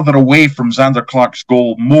them further away from Zander Clark's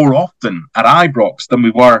goal more often at Ibrox than we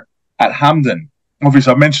were at Hampden.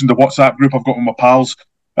 Obviously, I mentioned the WhatsApp group I've got with my pals.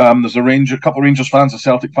 There's a couple of Rangers fans, a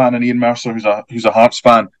Celtic fan, and Ian Mercer, who's a Hearts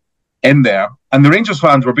fan, in there. And the Rangers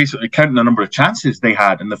fans were basically counting the number of chances they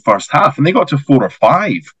had in the first half, and they got to 4 or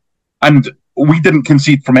 5. And we didn't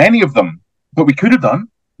concede from any of them, but we could have done.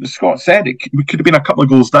 As Scott said, we could have been a couple of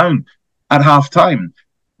goals down at half-time.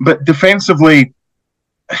 But defensively,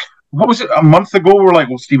 what was it, a month ago, we were like,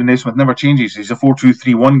 well, Stephen Naismith never changes. He's a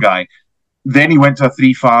 4-2-3-1 guy. Then he went to a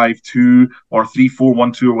 3-5-2 or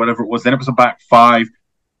 3-4-1-2 or whatever it was. Then it was a back 5.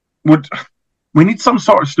 We need some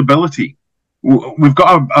sort of stability. We've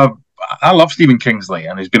got I love Stephen Kingsley,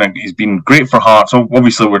 and he's been great for Hearts. So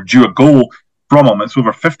obviously, we're due a goal from him. It's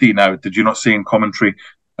over 50 now. Did you not say in commentary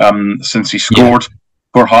since he scored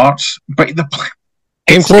for Hearts? But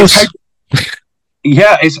came close.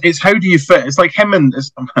 It's how do you fit? It's like him and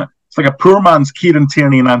it's like a poor man's Kieran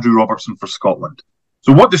Tierney and Andrew Robertson for Scotland.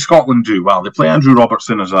 So what does Scotland do? Well, they play Andrew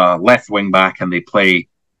Robertson as a left wing back, and they play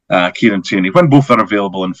Kieran Tierney, when both are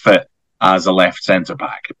available and fit, as a left centre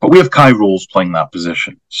back. But we have Kai Rolls playing that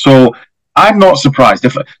position. So I'm not surprised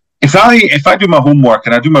if I do my homework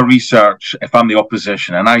and I do my research, if I'm the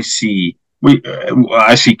opposition and I see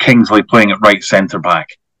Kingsley playing at right centre back,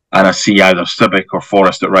 and I see either Sibbick or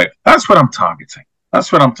Forrest at right, that's what I'm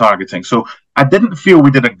targeting. So I didn't feel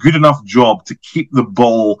we did a good enough job to keep the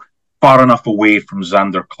ball far enough away from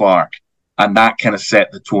Zander Clark, and that kind of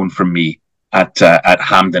set the tone for me at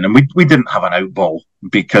Hampden. And we didn't have an out ball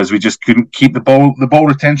because we just couldn't keep the ball. The ball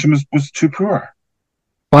retention was too poor.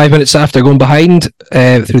 5 minutes after going behind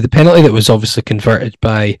through the penalty that was obviously converted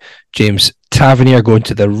by James Tavernier, going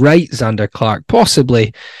to the right, Zander Clark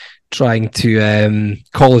possibly trying to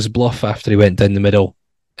call his bluff after he went down the middle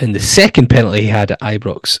in the second penalty he had at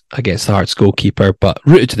Ibrox against the Hearts goalkeeper, but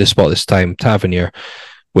rooted to the spot this time, Tavernier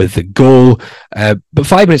with the goal. But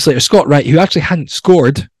 5 minutes later, Scott Wright, who actually hadn't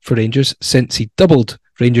scored for Rangers since he doubled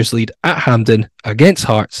Rangers' lead at Hampden against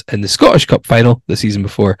Hearts in the Scottish Cup final the season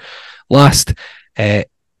before last,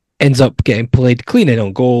 ends up getting played clean in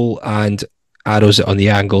on goal and arrows it on the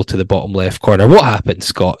angle to the bottom left corner. What happened,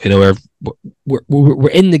 Scott? You know, we're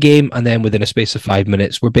in the game, and then within a space of 5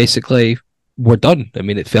 minutes, we're done. I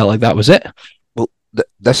mean, it felt like that was it. Well,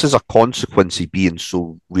 this is a consequence of being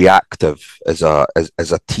so reactive as a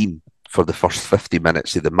team for the first 50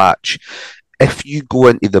 minutes of the match. If you go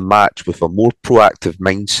into the match with a more proactive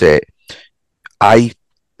mindset, I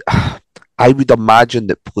would imagine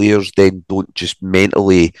that players then don't just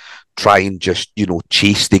mentally try and just,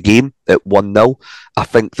 chase the game at 1-0. I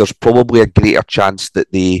think there's probably a greater chance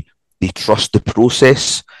that they trust the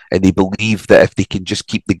process and they believe that if they can just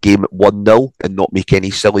keep the game at 1-0 and not make any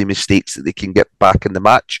silly mistakes, that they can get back in the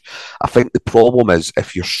match. I think the problem is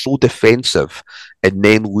if you're so defensive and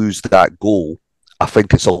then lose that goal, I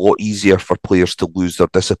think it's a lot easier for players to lose their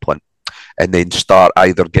discipline and then start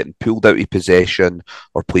either getting pulled out of possession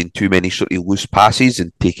or playing too many sort of loose passes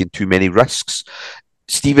and taking too many risks.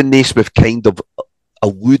 Stephen Naismith kind of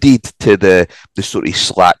alluded to the sort of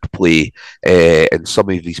slack play in some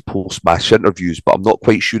of his post-match interviews, but I'm not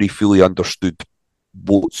quite sure he fully understood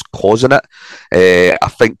what's causing it. I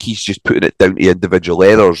think he's just putting it down to individual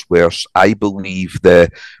errors, whereas I believe the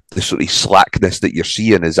sort of slackness that you're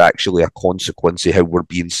seeing is actually a consequence of how we're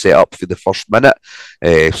being set up for the first minute.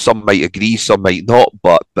 Some might agree, some might not,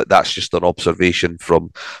 but that's just an observation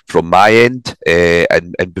from my end.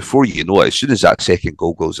 And before you know it, as soon as that second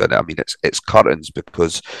goal goes in, I mean, it's curtains,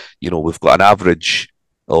 because we've got an average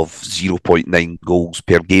of 0.9 goals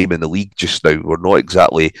per game in the league just now. We're not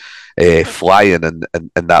exactly flying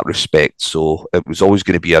in that respect, so it was always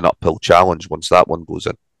going to be an uphill challenge once that one goes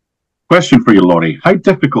in. Question for you, Laurie. How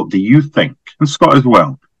difficult do you think, and Scott as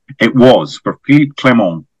well, it was for Philippe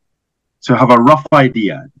Clement to have a rough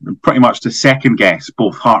idea and pretty much to second guess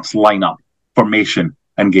both Hearts' lineup, formation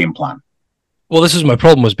and game plan? Well, this is my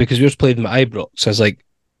problem, was because we just played them at Ibrox.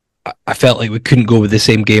 I felt like we couldn't go with the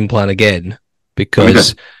same game plan again,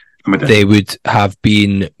 because they would have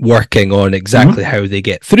been working on exactly how they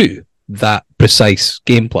get through that precise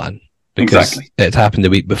game plan, because it happened the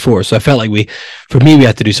week before. So I felt like we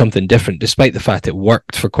had to do something different, despite the fact it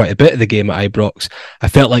worked for quite a bit of the game at Ibrox. I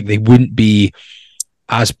felt like they wouldn't be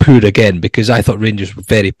as poor again, because I thought Rangers were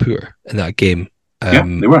very poor in that game.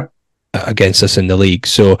 They were. Against us in the league.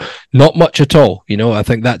 So not much at all. I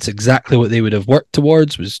think that's exactly what they would have worked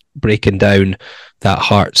towards, was breaking down that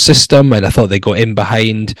Hearts system. And I thought they got in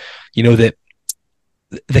behind, the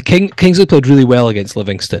Kingsley played really well against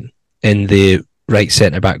Livingston in the right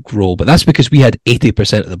centre-back role, but that's because we had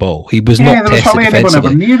 80% of the ball. He was not tested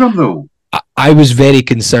defensively. Near him, though. I was very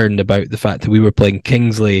concerned about the fact that we were playing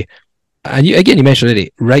Kingsley. And you mentioned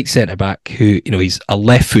already, right centre-back, who, he's a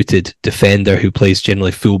left-footed defender who plays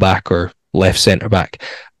generally full-back or left centre-back,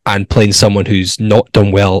 and playing someone who's not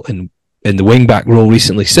done well in the wing-back role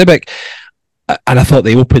recently, Sibbick. And I thought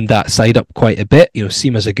they opened that side up quite a bit.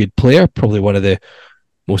 Sima's a good player, probably one of the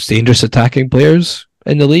most dangerous attacking players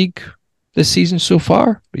in the league this season so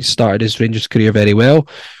far. He started his Rangers career very well,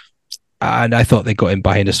 and I thought they got in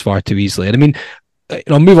behind us far too easily. And I mean,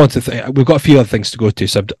 I'll move on to we've got a few other things to go to,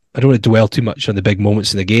 so I don't want to dwell too much on the big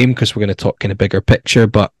moments in the game, because we're going to talk kind of bigger picture.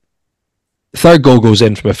 But the third goal goes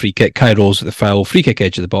in from a free kick. Kai rolls with the foul, free kick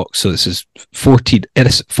edge of the box. So this is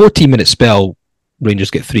 14-minute spell.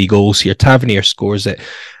 Rangers get 3 goals here. Tavernier scores it.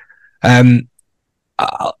 A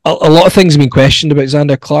lot of things have been questioned about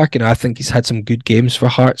Zander Clark, and I think he's had some good games for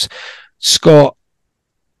Hearts. Scott,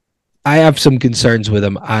 I have some concerns with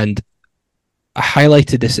him, and I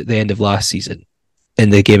highlighted this at the end of last season in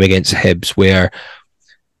the game against Hibs, where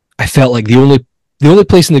I felt like the only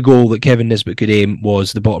place in the goal that Kevin Nisbet could aim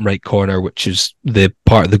was the bottom right corner, which is the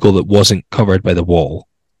part of the goal that wasn't covered by the wall.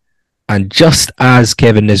 And just as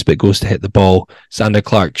Kevin Nisbet goes to hit the ball, Zander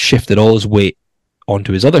Clark shifted all his weight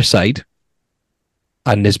onto his other side,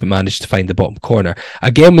 and Nisbet managed to find the bottom corner.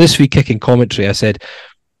 Again, with this free kick in commentary, I said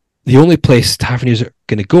the only place Tavernier's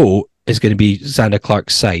going to go is going to be Zander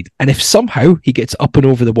Clark's side. And if somehow he gets up and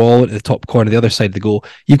over the wall at the top corner, the other side of the goal,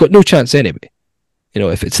 you've got no chance anyway.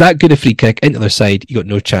 If it's that good a free kick into the other side, you got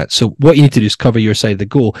no chance. So what you need to do is cover your side of the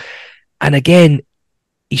goal. And again,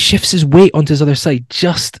 he shifts his weight onto his other side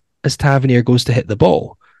just as Tavernier goes to hit the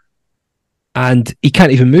ball. And he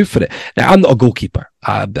can't even move for it. Now, I'm not a goalkeeper.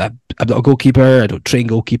 I'm not a goalkeeper. I don't train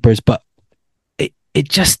goalkeepers, but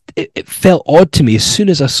it felt odd to me as soon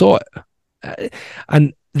as I saw it.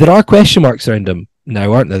 And there are question marks around him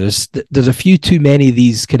now, aren't there? There's a few too many of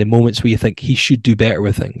these kind of moments where you think he should do better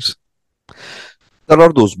with things. There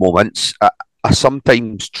are those moments. I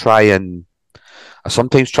sometimes try and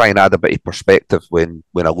add a bit of perspective when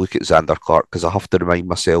I look at Zander Clark, because I have to remind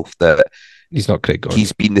myself that he's not Craig Gordon.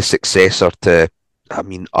 He's been the successor to,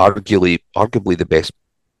 arguably the best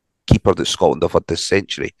keeper that Scotland have had this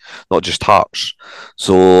century, not just Hearts.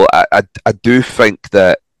 So I do think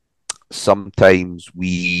that sometimes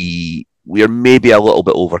we are maybe a little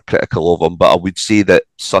bit overcritical of him, but I would say that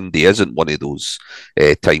Sunday isn't one of those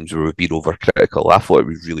times where we've been overcritical. I thought it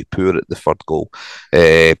was really poor at the third goal.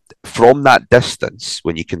 From that distance,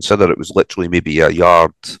 when you consider it was literally maybe a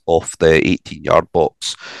yard off the 18-yard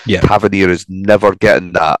box, Tavernier is never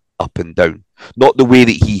getting that up and down. Not the way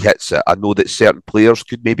that he hits it. I know that certain players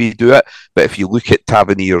could maybe do it, but if you look at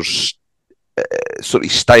Tavernier's sort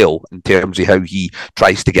of style in terms of how he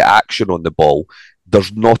tries to get action on the ball,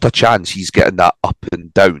 there's not a chance he's getting that up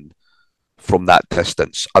and down from that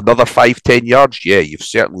distance. Another 5-10 yards, yeah, you've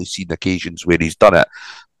certainly seen occasions where he's done it,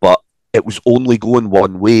 but it was only going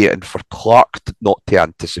one way, and for Clark not to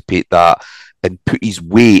anticipate that and put his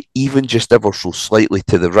weight even just ever so slightly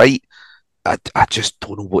to the right, I just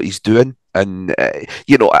don't know what he's doing. And,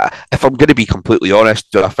 if I'm going to be completely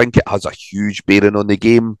honest, I think it has a huge bearing on the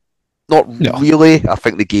game. Not really. I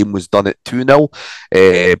think the game was done at 2-0.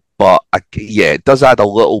 But, it does add a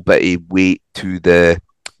little bit of weight to the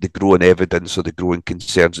growing evidence or the growing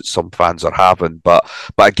concerns that some fans are having. But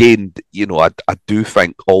again, I do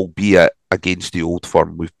think, albeit against the Old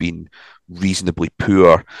Firm, we've been reasonably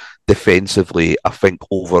poor defensively. I think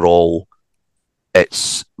overall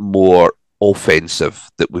it's more offensive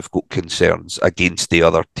that we've got concerns against the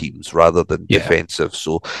other teams rather than defensive.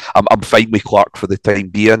 So I'm fine with Clark for the time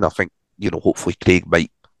being. I think, hopefully Craig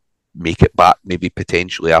might make it back maybe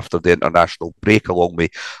potentially after the international break along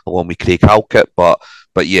with Craig Halkett.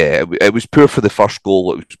 But yeah, it was poor for the first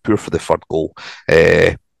goal. It was poor for the third goal.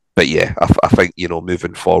 But yeah, I think,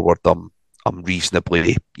 moving forward, I'm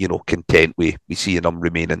reasonably, content with seeing them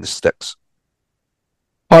remain in the sticks.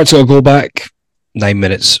 Hearts will go back 9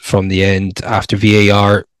 minutes from the end after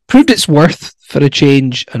VAR proved its worth for a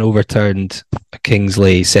change and overturned a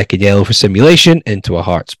Kingsley second yellow for simulation into a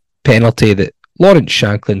Hearts penalty that Lawrence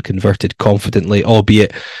Shanklin converted confidently,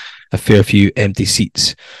 albeit a fair few empty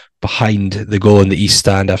seats behind the goal in the East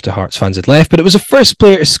Stand after Hearts fans had left. But it was the first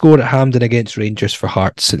player to score at Hampden against Rangers for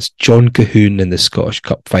Hearts since John Cahoon in the Scottish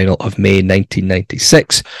Cup final of May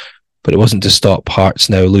 1996. But it wasn't to stop Hearts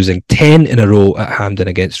now losing 10 in a row at Hampden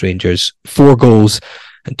against Rangers, 4 goals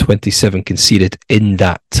and 27 conceded in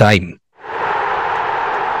that time.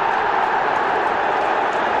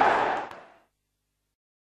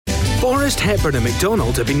 Forrest, Hepburn and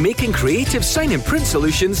McDonald have been making creative sign and print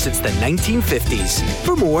solutions since the 1950s.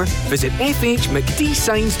 For more, visit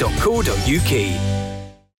fhmcdsigns.co.uk.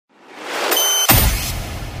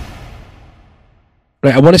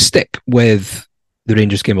 Right, I want to stick with the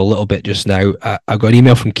Rangers game a little bit just now. I got an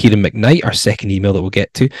email from Kieran McKnight, our second email that we'll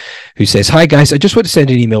get to, who says, "Hi guys, I just want to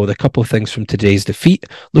send an email with a couple of things from today's defeat.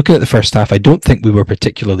 Looking at the first half, I don't think we were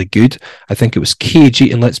particularly good. I think it was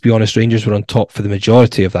cagey, and let's be honest, Rangers were on top for the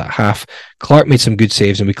majority of that half. Clark made some good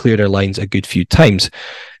saves and we cleared our lines a good few times.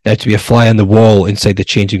 Now to be a fly on the wall inside the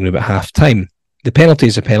changing room at half time. The penalty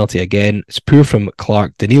is a penalty again. It's poor from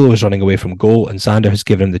Clark. Danilo was running away from goal and Xander has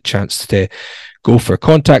given him the chance to go for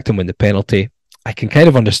contact and win the penalty. I can kind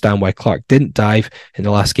of understand why Clark didn't dive in the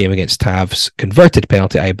last game against Tavs. Converted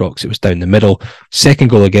penalty at Ibrox, it was down the middle. Second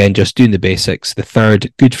goal again, just doing the basics. The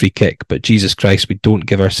third, good free kick, but Jesus Christ, we don't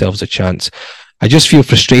give ourselves a chance. I just feel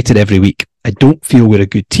frustrated every week. I don't feel we're a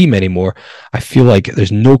good team anymore. I feel like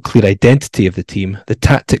there's no clear identity of the team. The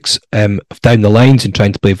tactics of down the lines and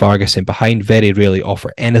trying to play Vargas in behind very rarely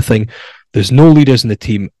offer anything. There's no leaders in the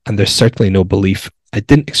team and there's certainly no belief. I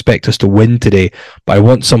didn't expect us to win today, but I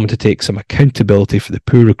want someone to take some accountability for the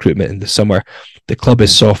poor recruitment in the summer. The club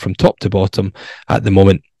is soft from top to bottom at the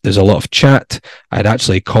moment. There's a lot of chat. I'd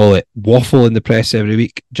actually call it waffle in the press every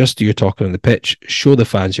week. Just do your talking on the pitch. Show the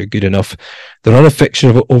fans you're good enough. The run of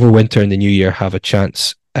fixture over winter and the new year have a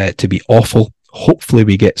chance to be awful. Hopefully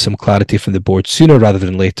we get some clarity from the board sooner rather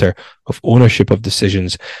than later of ownership of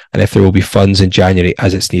decisions and if there will be funds in January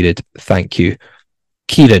as it's needed. Thank you."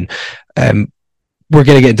 Kieran, we're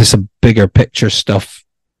going to get into some bigger picture stuff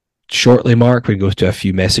shortly, Mark. We go to a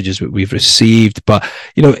few messages that we've received, but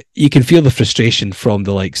you can feel the frustration from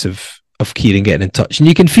the likes of Kieran getting in touch, and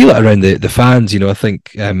you can feel it around the fans. I think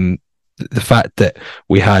the fact that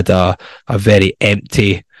we had a very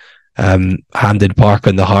empty Hampden Park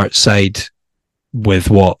on the Hearts side with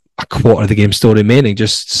a quarter of the game still remaining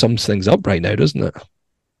just sums things up right now, doesn't it?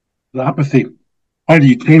 The apathy. How do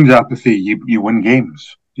you change apathy? You win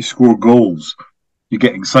games. You score goals. You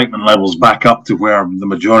get excitement levels back up to where the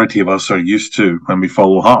majority of us are used to when we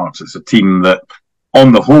follow Hearts. It's a team that,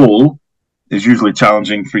 on the whole, is usually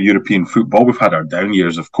challenging for European football. We've had our down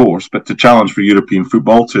years, of course, but to challenge for European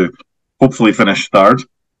football, to hopefully finish third,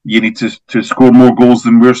 you need to score more goals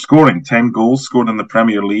than we're scoring. 10 goals scored in the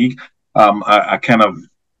Premier League. I kind of,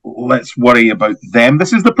 let's worry about them.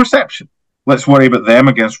 This is the perception. Let's worry about them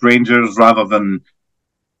against Rangers rather than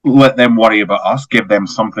let them worry about us, give them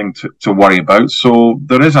something to worry about. So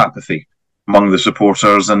there is apathy among the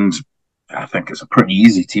supporters, and I think it's a pretty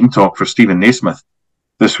easy team talk for Stephen Naismith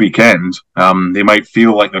this weekend. They might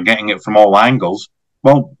feel like they're getting it from all angles,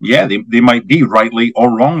 Well, yeah, they might be rightly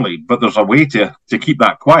or wrongly, but there's a way to keep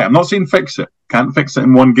that quiet. I'm not saying fix it. Can't fix it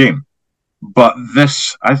in one game. But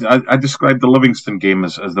this, I described the Livingston game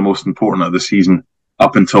as the most important of the season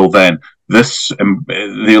up until then. This,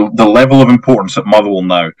 the level of importance at Motherwell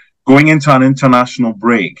now, going into an international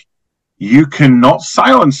break, you cannot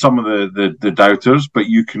silence some of the doubters, but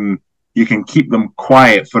you can keep them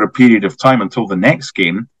quiet for a period of time until the next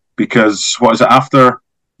game, because what is it after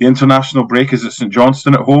the international break? Is it St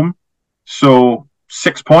Johnstone at home? So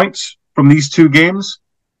 6 points from these two games,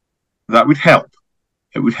 that would help.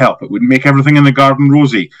 It would help. It would make everything in the garden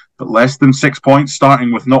rosy. But less than 6 points,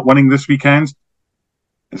 starting with not winning this weekend,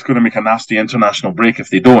 it's going to make a nasty international break if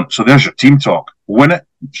they don't. So there's your team talk. Win it,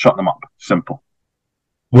 shut them up. Simple.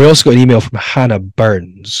 We also got an email from Hannah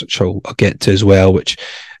Burns, which I'll get to as well, which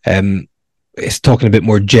is talking a bit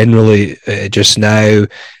more generally just now.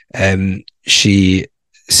 She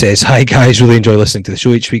says, "Hi guys, really enjoy listening to the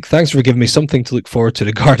show each week. Thanks for giving me something to look forward to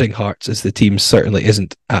regarding Hearts, as the team certainly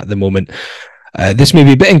isn't at the moment. This may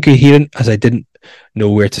be a bit incoherent as I didn't know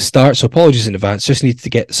where to start, so apologies in advance. Just need to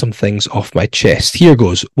get some things off my chest. Here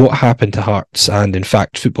goes. What happened to Hearts and, in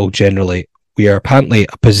fact, football generally? We are apparently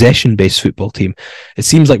a possession-based football team. It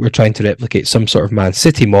seems like we're trying to replicate some sort of Man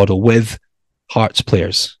City model with Hearts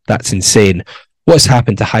players. That's insane. What's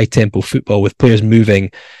happened to high-tempo football with players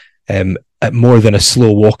moving at more than a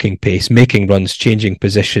slow walking pace, making runs, changing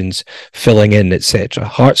positions, filling in, etc.?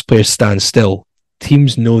 Hearts players stand still.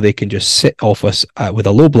 Teams know they can just sit off us with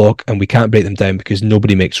a low block and we can't break them down because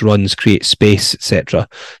nobody makes runs, create space, etc.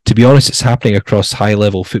 To be honest, it's happening across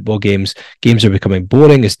high-level football games. Games are becoming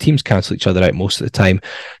boring as teams cancel each other out most of the time.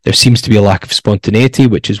 There seems to be a lack of spontaneity,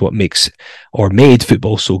 which is what makes or made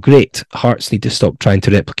football so great. Hearts need to stop trying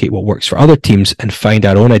to replicate what works for other teams and find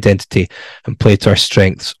our own identity and play to our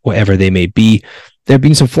strengths, whatever they may be. There have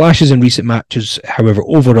been some flashes in recent matches, however,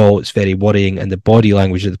 overall it's very worrying and the body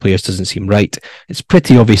language of the players doesn't seem right. It's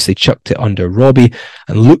pretty obvious they chucked it under Robbie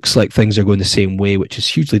and looks like things are going the same way, which is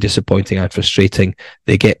hugely disappointing and frustrating.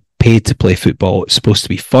 They get paid to play football. It's supposed to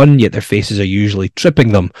be fun, yet their faces are usually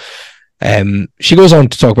tripping them. She goes on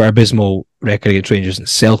to talk about our abysmal record against Rangers and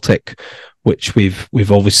Celtic, which we've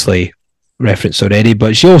obviously referenced already,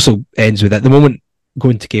 but she also ends with, at the moment,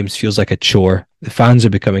 going to games feels like a chore. The fans are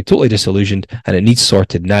becoming totally disillusioned and it needs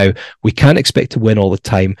sorted now. We can't expect to win all the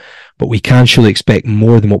time, but we can surely expect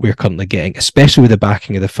more than what we're currently getting, especially with the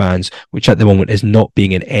backing of the fans, which at the moment is not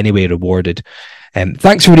being in any way rewarded."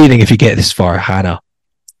 Thanks for reading if you get this far, Hannah.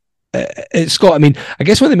 Scott, I mean, I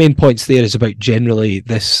guess one of the main points there is about generally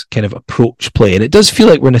this kind of approach play, and it does feel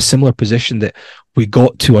like we're in a similar position that we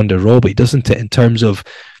got to under Robbie, doesn't it, in terms of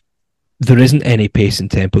there isn't any pace and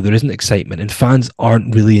tempo, there isn't excitement, and fans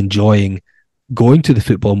aren't really enjoying going to the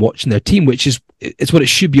football and watching their team, which is it's what it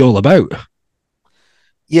should be all about.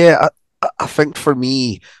 Yeah, I think for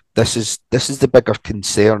me, this is the bigger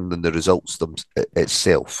concern than the results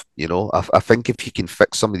itself. You know, I think if you can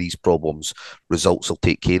fix some of these problems, results will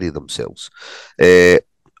take care of themselves.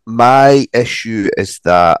 My issue is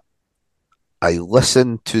that I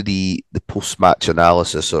listen to the post-match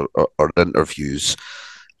analysis or interviews,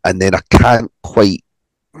 and then I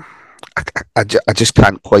just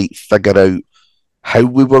can't quite figure out how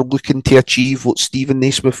we were looking to achieve what Stephen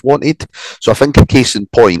Naismith wanted. So I think a case in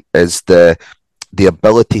point is the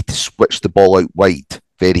ability to switch the ball out wide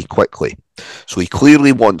very quickly. So he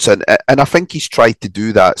clearly wants, and I think he's tried to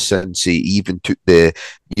do that since he even took the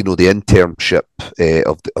internship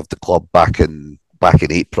of the club back in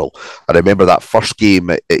April. I remember that first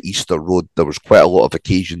game at Easter Road, there was quite a lot of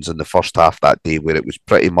occasions in the first half that day where it was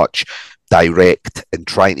pretty much direct and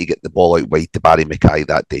trying to get the ball out wide to Barry Mackay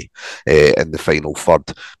that day in the final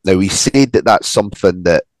third. Now, he said that that's something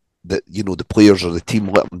that the players or the team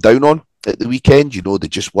let him down on at the weekend. They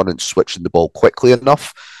just weren't switching the ball quickly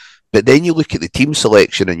enough. But then you look at the team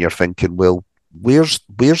selection and you're thinking, well, where's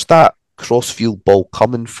that crossfield ball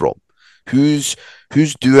coming from? Who's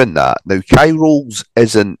doing that? Now, Kye Rowles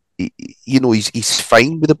isn't, he's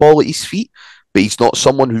fine with the ball at his feet, but he's not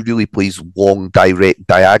someone who really plays long, direct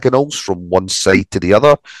diagonals from one side to the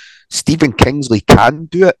other. Stephen Kingsley can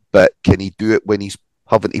do it, but can he do it when he's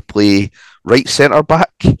having to play right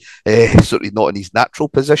centre-back, sort of not in his natural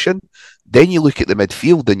position? Then you look at the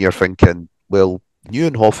midfield and you're thinking, well,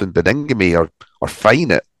 Neuenhoff and Beningame are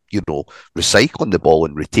fine at, recycling the ball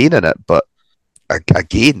and retaining it, but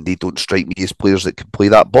again, they don't strike me as players that can play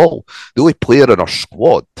that ball. The only player in our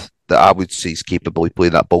squad that I would say is capable of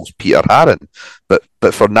playing that ball is Peter Haring, but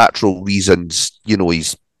for natural reasons,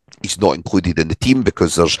 he's not included in the team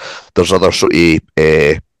because there's other sort of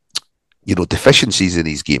deficiencies in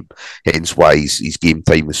his game, hence why his game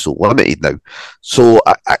time is so limited now. So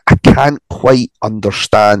I can't quite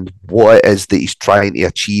understand what it is that he's trying to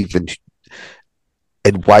achieve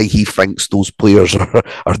and why he thinks those players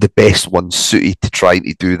are the best ones suited to trying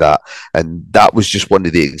to do that. And that was just one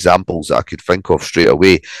of the examples that I could think of straight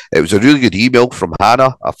away. It was a really good email from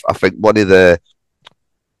Hannah. I think one of the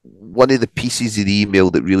pieces of the email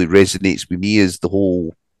that really resonates with me is the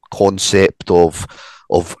whole concept of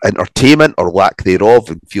entertainment or lack thereof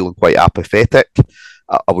and feeling quite apathetic.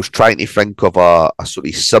 I was trying to think of a sort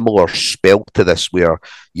of similar spell to this where,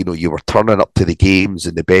 you were turning up to the games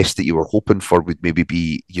and the best that you were hoping for would maybe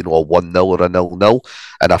be, a 1-0 or a 0-0.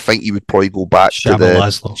 And I think you would probably go back to the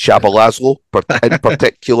Csaba Laszlo, in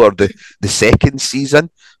particular, the second season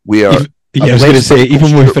where... I was going to say,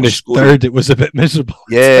 even when we finished third, it was a bit miserable.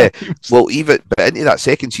 Yeah, well, but into that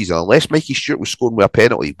second season, unless Mikey Stewart was scoring with a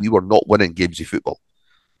penalty, we were not winning games of football.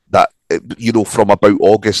 That, from about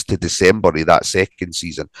August to December of that second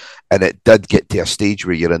season. And it did get to a stage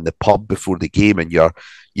where you're in the pub before the game and you're,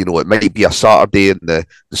 it might be a Saturday and the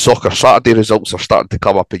soccer Saturday results are starting to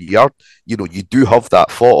come up and you do have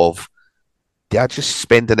that thought of, I just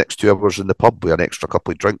spend the next 2 hours in the pub with an extra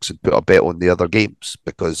couple of drinks and put a bet on the other games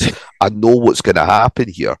because I know what's going to happen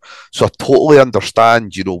here. So I totally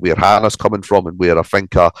understand, where Hannah's coming from and where I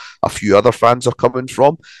think a few other fans are coming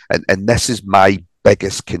from. And this is my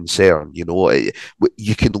biggest concern. You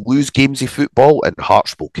can lose games of football and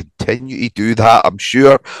Hearts will continue to do that, I'm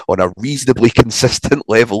sure, on a reasonably consistent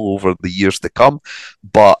level over the years to come.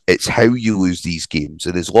 But it's how you lose these games.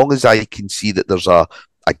 And as long as I can see that there's a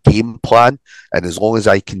game plan, and as long as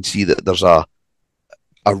I can see that there's a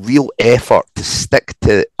real effort to stick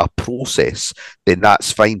to a process, then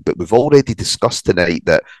that's fine. But we've already discussed tonight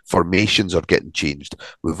that formations are getting changed.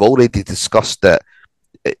 We've already discussed that,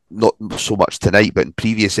 not so much tonight, but in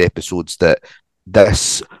previous episodes, that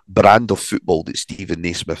this brand of football that Stephen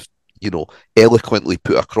Naismith, eloquently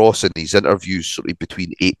put across in his interviews sort of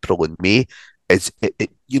between April and May, it's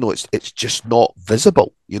just not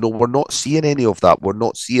visible. We're not seeing any of that. We're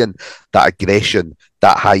not seeing that aggression,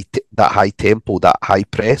 that high tempo, that high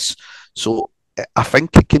press. So I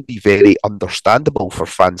think it can be very understandable for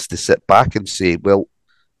fans to sit back and say, well,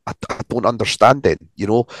 I don't understand then.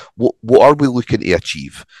 What are we looking to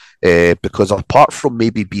achieve? Because apart from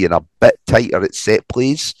maybe being a bit tighter at set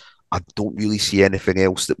plays, I don't really see anything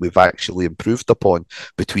else that we've actually improved upon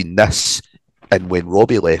between this and when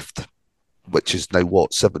Robbie left, which is now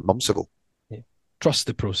 7 months ago. Yeah. Trust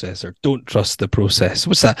the process or don't trust the process.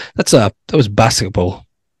 What's that? That was basketball.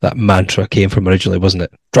 That mantra came from originally, wasn't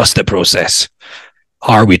it? Trust the process.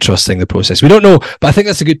 Are we trusting the process? We don't know, but I think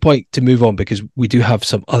that's a good point to move on because we do have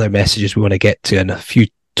some other messages we want to get to and a few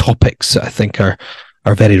topics that I think are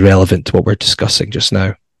very relevant to what we're discussing just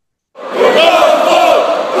now.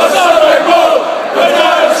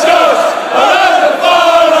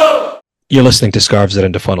 You're listening to Scarves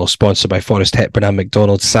Around the Funnel, sponsored by Forrest Hepburn and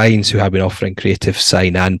McDonald Signs, who have been offering creative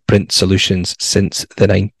sign and print solutions since the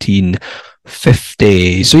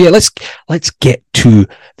 1950s. So yeah, let's get to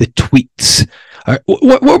the tweets.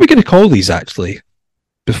 What are we going to call these actually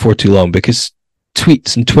before too long? Because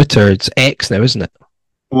tweets and Twitter, it's X now, isn't it?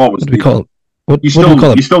 What do we call them? What do we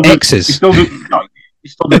call them? X's. You still do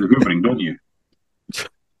the hoovering, don't you?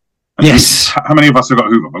 Yes. How many of us have got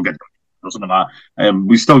Hoover? I'll get or something like that.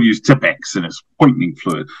 We still use Tipex and it's pointing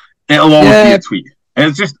fluid. It'll always be a tweet.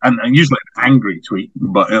 It's just and usually an angry tweet,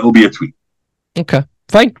 but it'll be a tweet. Okay,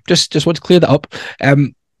 fine. Just want to clear that up.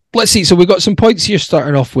 Let's see. So we've got some points here,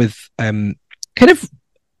 starting off with kind of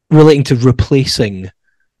relating to replacing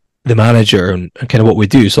the manager and kind of what we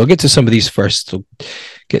do. So I'll get to some of these first. So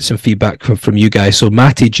get some feedback from you guys. So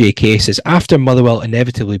Matty JK says, after Motherwell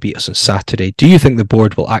inevitably beat us on Saturday, do you think the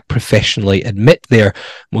board will act professionally, admit their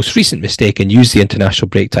most recent mistake and use the international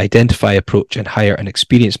break to identify, approach and hire an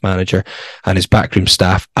experienced manager and his backroom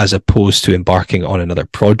staff as opposed to embarking on another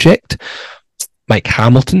project? Mike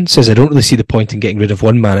Hamilton says, I don't really see the point in getting rid of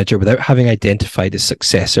one manager without having identified a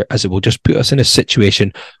successor, as it will just put us in a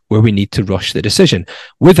situation where we need to rush the decision.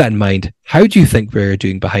 With that in mind, how do you think we're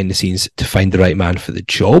doing behind the scenes to find the right man for the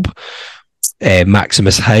job?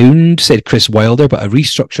 Maximus Hound said Chris Wilder, but a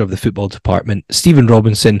restructure of the football department. Stephen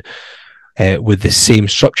Robinson with the same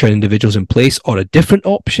structure and individuals in place, or a different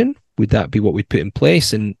option? Would that be what we'd put in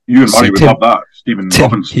place? And you and Murray would love that. Stephen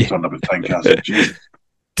Robinson turned up at Tynecastle.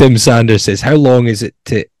 Tim Sanders says, how long is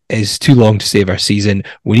too long to save our season?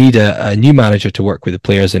 We need a new manager to work with the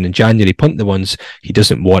players and in January punt the ones he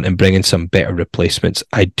doesn't want and bring in some better replacements.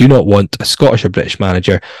 I do not want a Scottish or British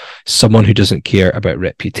manager, someone who doesn't care about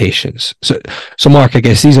reputations. So Mark, I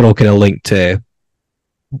guess these are all kind of linked to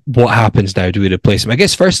what happens now? Do we replace him? I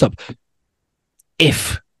guess first up,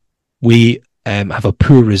 if we have a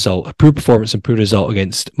poor performance and poor result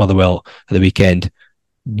against Motherwell at the weekend,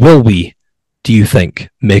 will we, do you think,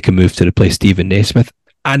 make a move to replace Steven Naismith?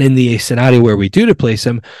 And in the scenario where we do replace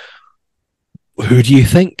him, who do you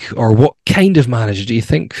think, or what kind of manager do you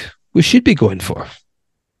think we should be going for?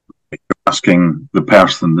 Asking the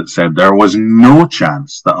person that said there was no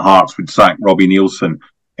chance that Hearts would sack Robbie Neilson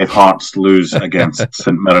if Hearts lose against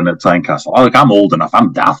St Mirren at Tynecastle. Look, I'm old enough,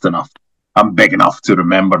 I'm daft enough, I'm big enough to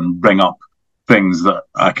remember and bring up things that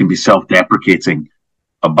I can be self-deprecating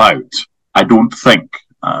about. I don't think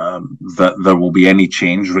that there will be any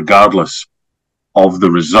change regardless of the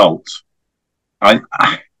result.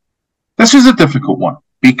 This is a difficult one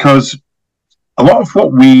because a lot of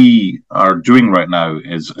what we are doing right now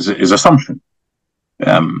is assumption.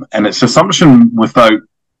 And it's assumption without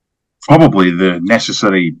probably the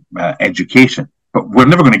necessary education. But we're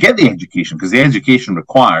never going to get the education because the education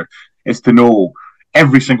required is to know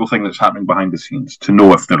every single thing that's happening behind the scenes, to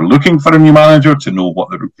know if they're looking for a new manager, to know what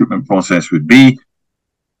the recruitment process would be.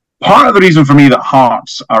 Part of the reason for me that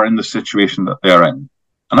Hearts are in the situation that they're in,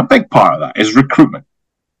 and a big part of that, is recruitment.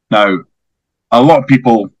 Now, a lot of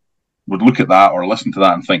people would look at that or listen to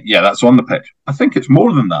that and think, yeah, that's on the pitch. I think it's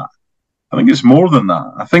more than that. I think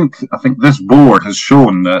this board has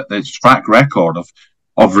shown that its track record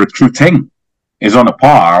of recruiting is on a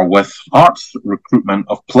par with Hearts' recruitment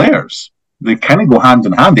of players. They kind of go hand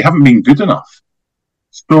in hand. They haven't been good enough.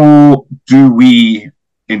 So do we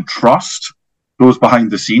entrust those behind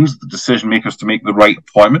the scenes, the decision makers, to make the right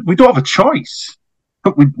appointment? We don't have a choice.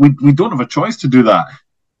 But we don't have a choice to do that.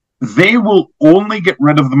 They will only get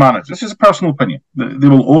rid of the manager. This is a personal opinion. They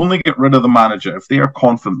will only get rid of the manager if they are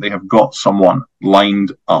confident they have got someone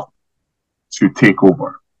lined up to take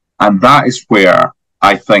over. And that is where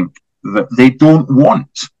I think that they don't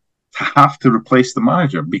want to have to replace the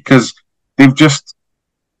manager, because they've just,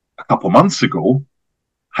 a couple months ago,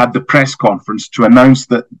 had the press conference to announce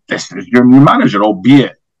that this is your new manager,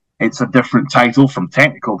 albeit it's a different title from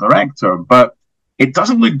technical director, but it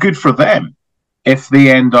doesn't look good for them if they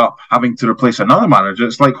end up having to replace another manager.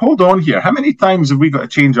 It's like, hold on here, how many times have we got to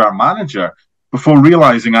change our manager before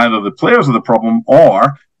realising either the players are the problem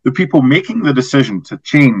or the people making the decision to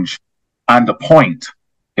change and appoint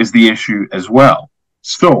is the issue as well?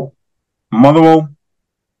 So, Motherwell,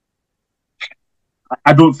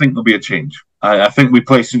 I don't think there'll be a change. I think we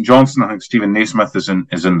play St Johnstone. I think Steven Naismith is in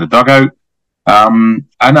the dugout.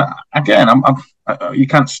 Again, you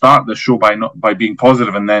can't start the show by being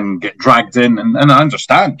positive and then get dragged in. And I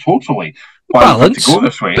understand totally why we to go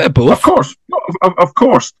this way. Of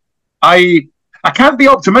course. I can't be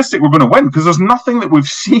optimistic we're going to win because there's nothing that we've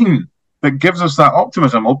seen that gives us that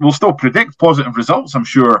optimism. We'll still predict positive results, I'm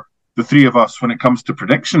sure, the three of us, when it comes to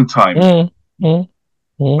prediction time. You've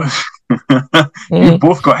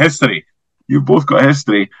both got history.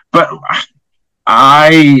 But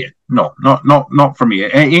not for me.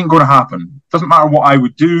 It ain't going to happen. Doesn't matter what I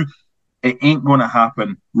would do. It ain't going to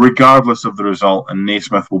happen regardless of the result, and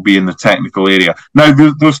Naismith will be in the technical area. Now,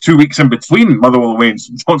 those 2 weeks in between Motherwell away and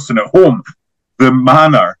St Johnstone at home, the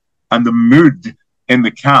manner and the mood in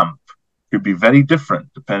the camp could be very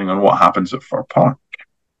different depending on what happens at Fir Park.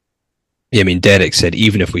 Yeah, I mean, Derek said,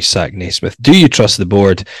 even if we sack Naismith, do you trust the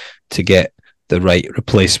board to get the right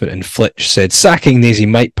replacement? And Flitch said, sacking Naisy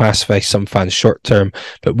might pacify some fans short term,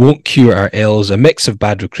 but won't cure our ills. A mix of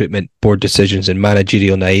bad recruitment, board decisions, and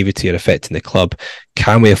managerial naivety are affecting the club.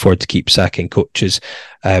 Can we afford to keep sacking coaches?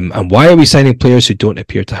 And why are we signing players who don't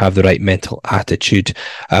appear to have the right mental attitude?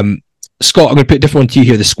 Scott, I'm going to put a different one to you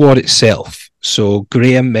here. The squad itself. So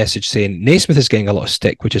Graham messaged saying Naismith is getting a lot of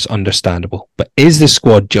stick, which is understandable, but is the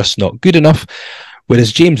squad just not good enough?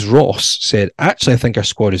 Whereas James Ross said, actually, I think our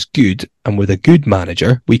squad is good, and with a good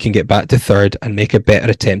manager, we can get back to third and make a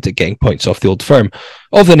better attempt at getting points off the Old Firm.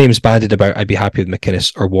 Of the names bandied about, I'd be happy with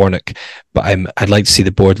McInnes or Warnock, but I'd like to see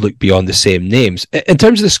the board look beyond the same names. In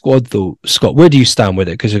terms of the squad, though, Scott, where do you stand with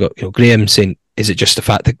it? Because we've got Graham saying, is it just the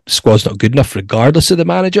fact that the squad's not good enough regardless of the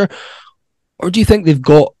manager? Or do you think they've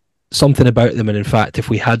got something about them, and in fact, if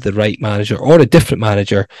we had the right manager or a different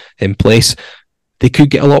manager in place, they could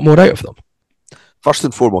get a lot more out of them? First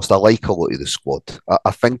and foremost, I like a lot of the squad.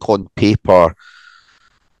 I think on paper,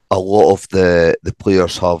 a lot of the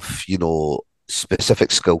players have,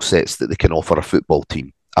 specific skill sets that they can offer a football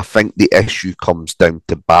team. I think the issue comes down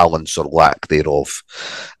to balance or lack thereof.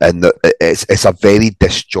 And it's a very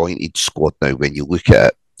disjointed squad now when you look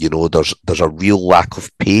at it. There's a real lack of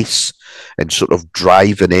pace and sort of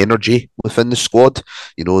drive and energy within the squad.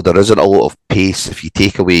 There isn't a lot of pace if you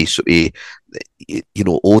take away sort of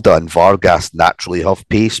Oda and Vargas naturally have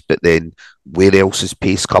pace, but then where else is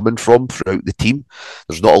pace coming from throughout the team?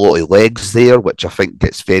 There's not a lot of legs there, which I think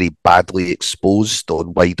gets very badly exposed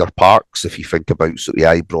on wider parks. If you think about sort of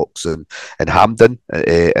Ibrox and Hampden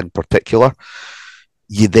in particular,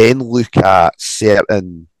 you then look at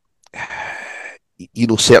certain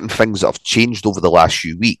things that have changed over the last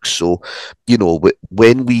few weeks. So,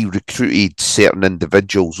 when we recruited certain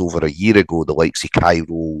individuals over a year ago, the likes of Kai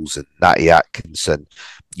Rose and Natty Atkinson,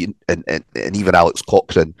 and even Alex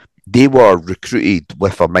Cochrane, they were recruited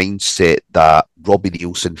with a mindset that Robbie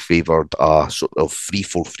Nielsen favoured a sort of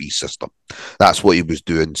 3-4-3 system. That's what he was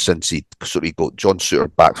doing since he sort of got John Suter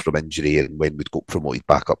back from injury and when we'd got promoted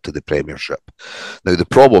back up to the Premiership. Now, the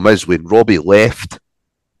problem is when Robbie left,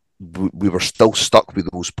 we were still stuck with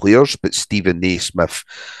those players, but Stephen Naismith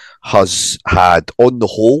has had, on the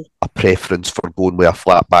whole, a preference for going with a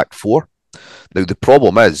flat back four. Now, the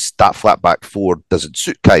problem is that flat back four doesn't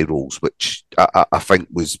suit Kai Rose, which I think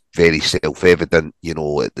was very self-evident,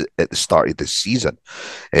 at the start of this season.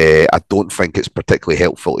 I don't think it's particularly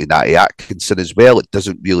helpful to Natty Atkinson as well. It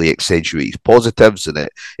doesn't really accentuate his positives, and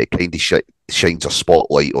it kind of shines a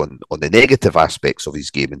spotlight on the negative aspects of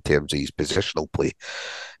his game in terms of his positional play.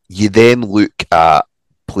 You then look at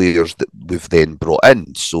players that we've then brought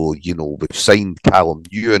in. So, we've signed Callum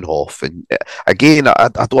Nieuwenhof. And again, I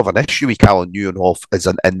don't have an issue with Callum Nieuwenhof as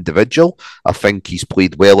an individual. I think he's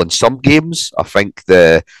played well in some games. I think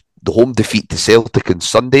the home defeat to Celtic on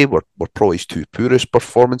Sunday were probably his two poorest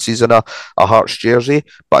performances in a Hearts jersey.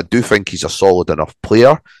 But I do think he's a solid enough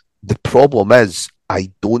player. The problem is,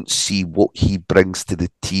 I don't see what he brings to the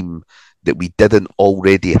team that we didn't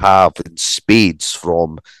already have in spades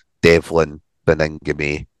from Devlin,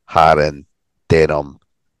 Beningame, Haran, Denham,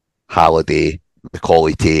 Halliday,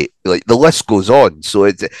 Macaulay Tate. Like, the list goes on. So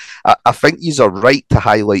I think you are right to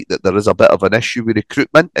highlight that there is a bit of an issue with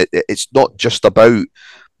recruitment. It's not just about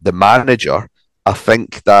the manager. I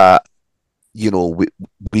think that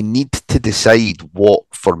we need to decide what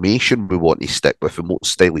formation we want to stick with and what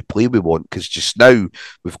style of play we want, because just now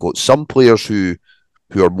we've got some players who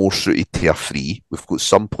are more suited to a 3. We've got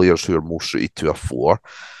some players who are more suited to a 4.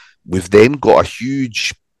 We've then got a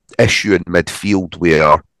huge issue in midfield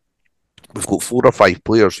where we've got 4 or 5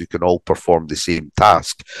 players who can all perform the same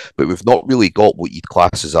task, but we've not really got what you'd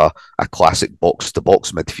class as a classic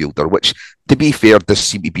box-to-box midfielder, which, to be fair, does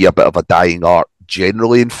seem to be a bit of a dying art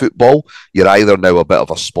generally in football. You're either now a bit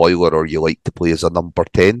of a spoiler or you like to play as a number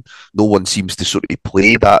 10. No one seems to sort of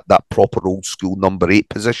play that proper old school number 8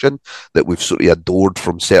 position that we've sort of adored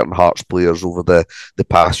from certain Hearts players over the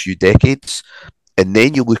past few decades. And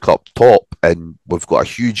then you look up top and we've got a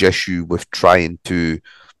huge issue with trying to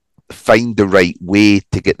find the right way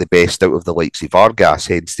to get the best out of the likes of Vargas,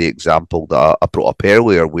 hence the example that I brought up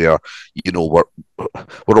earlier where,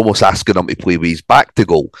 we're almost asking him to play with his back to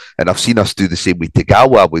goal. And I've seen us do the same with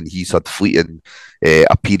Tagawa when he's had fleeting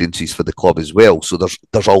appearances for the club as well. So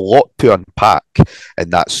there's a lot to unpack in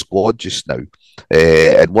that squad just now.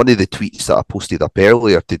 And one of the tweets that I posted up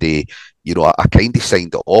earlier today, I kind of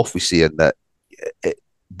signed it off with saying that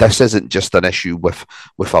this isn't just an issue with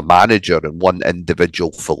a manager and one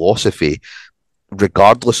individual philosophy.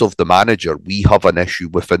 Regardless of the manager, we have an issue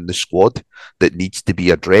within the squad that needs to be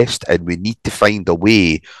addressed, and we need to find a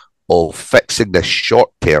way of fixing this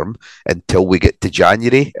short term until we get to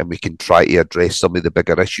January and we can try to address some of the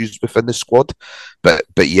bigger issues within the squad. But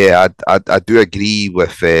yeah, I do agree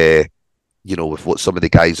with with what some of the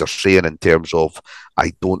guys are saying in terms of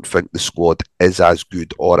I don't think the squad is as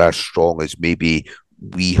good or as strong as maybe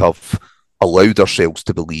we have allowed ourselves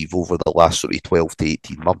to believe over the last sort of 12 to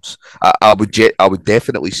 18 months. I would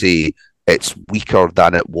definitely say it's weaker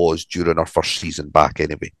than it was during our first season back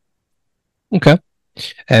anyway. Okay.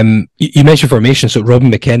 You mentioned formation, so Robin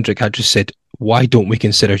McKendrick had just said, why don't we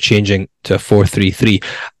consider changing to a 4-3-3?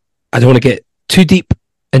 I don't want to get too deep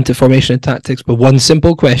into formation and tactics, but one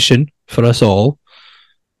simple question for us all.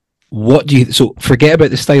 So forget about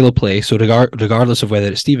the style of play, so regardless of whether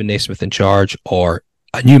it's Stephen Naismith in charge or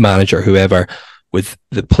a new manager, whoever, with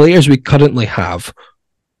the players we currently have,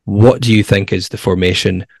 what do you think is the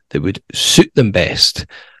formation that would suit them best?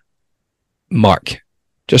 Mark,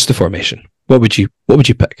 just the formation. What would you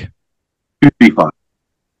pick? 2-3-5.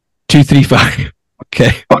 2-3-5.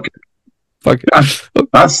 Okay. Fuck it.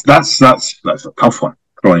 That's a tough one.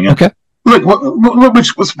 Throwing in. Okay. Look,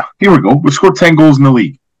 here we go. We scored 10 goals in the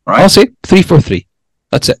league. Right. I'll say 3-4-3.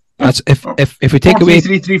 That's it. That's if we take 4, away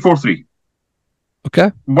 3-3-3.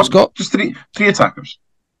 Okay. Scott? Just three attackers.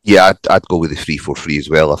 Yeah, I'd go with the 3-4-3 as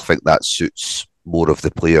well. I think that suits more of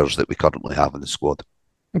the players that we currently have in the squad.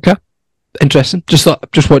 Okay. Interesting. Just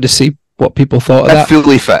wanted to see what people thought of that.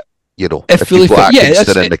 Fully fit, If fully people fit,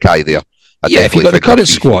 Atkinson in the Kai there. If you've got the current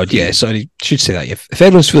squad, sorry, I should say that. If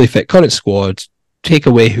everyone's fully fit, current squad, take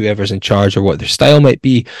away whoever's in charge or what their style might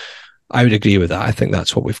be, I would agree with that. I think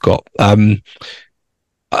that's what we've got.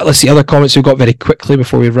 Let's see other comments we've got very quickly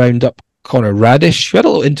before we round up. Connor Radish, we had a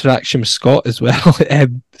little interaction with Scott as well.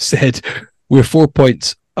 Said we're 4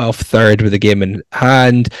 points off third with a game in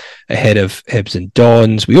hand, ahead of Hibs and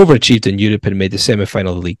Dons. We overachieved in Europe and made the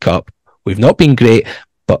semi-final of the League Cup. We've not been great,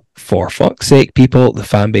 but for fuck's sake, people, the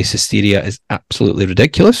fan base hysteria is absolutely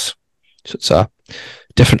ridiculous. So it's a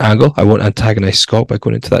different angle. I won't antagonise Scott by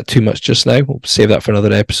going into that too much just now. We'll save that for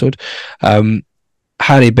another episode.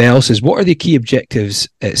 Harry Bell says, what are the key objectives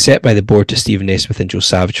set by the board to Steven Naismith and Joe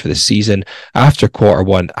Savage for this season? After quarter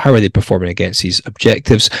one, how are they performing against these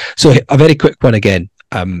objectives? So a very quick one again.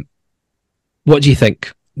 What do you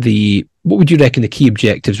think? What would you reckon the key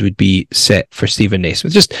objectives would be set for Steven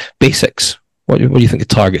Naismith? Just basics. What do you think the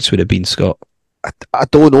targets would have been, Scott? I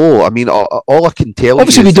don't know. I mean, all I can tell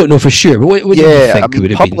obviously you we don't know for sure, but what do you think it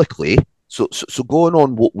would have publicly, been? So going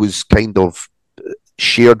on what was kind of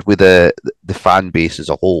shared with the fan base as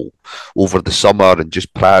a whole over the summer and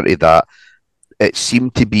just prior to that, it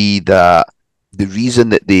seemed to be that the reason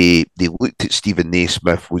that they looked at Steven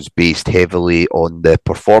Naismith was based heavily on the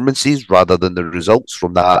performances rather than the results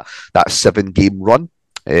from that 7-game run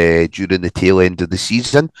during the tail end of the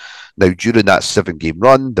season. Now, during that 7-game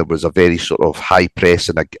run, there was a very sort of high press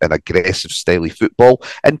and aggressive style of football,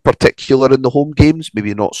 in particular in the home games,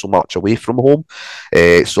 maybe not so much away from home.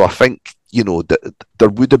 So I think, there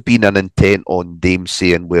would have been an intent on them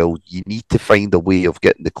saying, well, you need to find a way of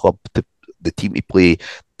getting the team to play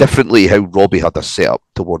differently how Robbie had a setup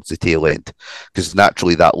towards the tail end, because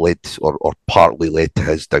naturally that led or partly led to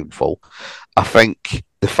his downfall. I think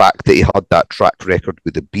the fact that he had that track record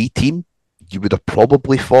with the B team, you would have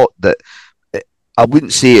probably thought that, I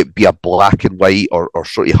wouldn't say it'd be a black and white or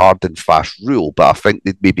sort of hard and fast rule, but I think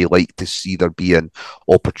they'd maybe like to see there being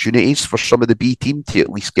opportunities for some of the B team to at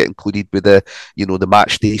least get included with the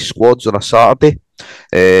match day squads on a Saturday.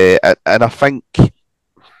 And I think they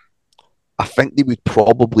would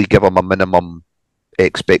probably give him a minimum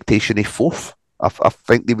expectation of fourth. I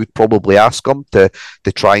think they would probably ask him to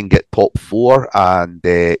try and get top four and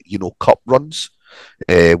cup runs,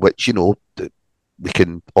 which we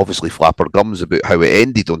can obviously flap our gums about how it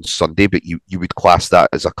ended on Sunday, but you would class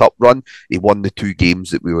that as a cup run. He won the 2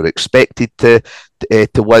 games that we were expected to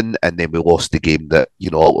win, and then we lost the game that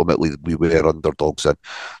ultimately we were underdogs in.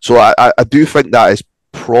 So I do think that is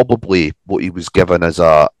probably what he was given as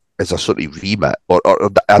a sort of remit, or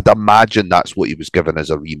I'd imagine that's what he was given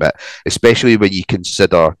as a remit, especially when you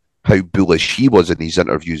consider how bullish he was in his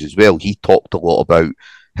interviews as well. He talked a lot about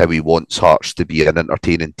how he wants Hearts to be an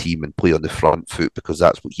entertaining team and play on the front foot because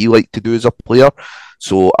that's what he liked to do as a player.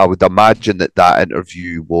 So I would imagine that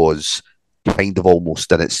interview was kind of almost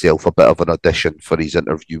in itself a bit of an audition for his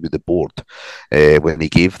interview with the board when he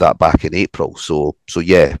gave that back in April. So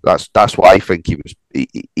yeah, that's what I think he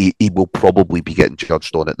will probably be getting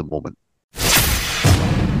judged on at the moment.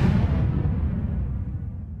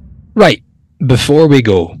 Right, before we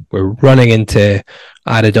go, we're running into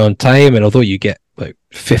added on time, and although you get like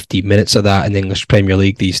 50 minutes of that in the English Premier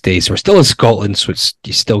League these days, we're still in Scotland, so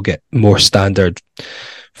you still get more standard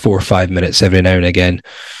 4 or 5 minutes every now and again.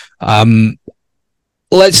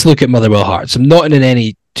 Let's look at Motherwell Hearts. I'm not in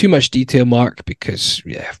any too much detail, Mark, because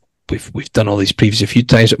we've done all these previews a few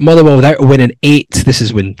times. But Motherwell without a win in 8. This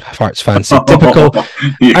is when Hearts fans say typical.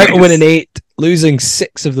 Yes. Out a win in 8, losing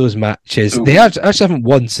 6 of those matches. Ooh. They actually haven't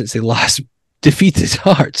won since they last defeated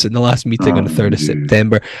Hearts in the last meeting on the 3rd of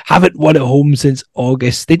September. Haven't won at home since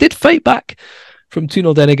August. They did fight back from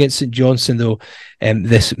 2-0 down against St Johnstone, though,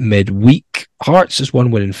 this midweek. Hearts has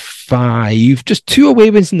 1 win in 5. Just 2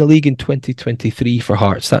 away wins in the league in 2023 for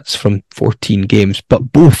Hearts. That's from 14 games,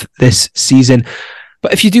 but both this season.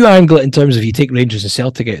 But if you do angle it in terms of you take Rangers and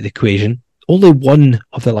Celtic out of the equation, only 1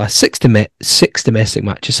 of the last 6 domestic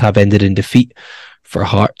matches have ended in defeat for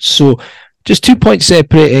Hearts. So just 2 points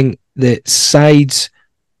separating the sides.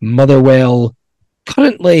 Motherwell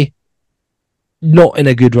currently not in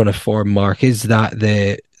a good run of form, Mark. Is that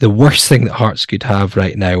the worst thing that Hearts could have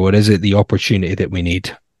right now, or is it the opportunity that we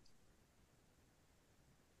need?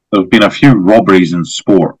 There have been a few robberies in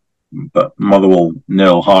sport, but Motherwell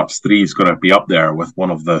 0, Hearts 3 is going to be up there with one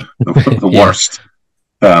of the yeah. worst.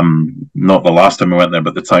 Not the last time we went there,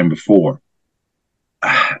 but the time before.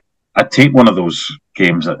 I'd take one of those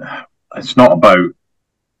games. It's not about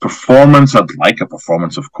performance. I'd like a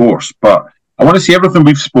performance, of course, but I want to see everything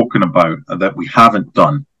we've spoken about that we haven't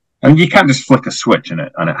done. And you can't just flick a switch and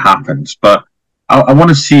it happens. But I want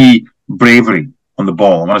to see bravery on the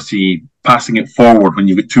ball. I want to see passing it forward when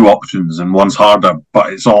you've got two options and one's harder,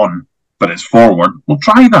 but it's on, but it's forward. We'll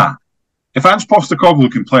try that. If Ange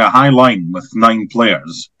Postecoglou can play a high line with 9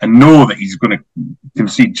 players and know that he's going to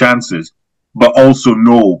concede chances, but also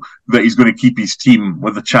know that he's going to keep his team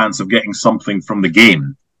with a chance of getting something from the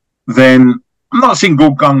game, then I'm not saying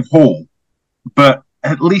go gung-ho, but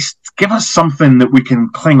at least give us something that we can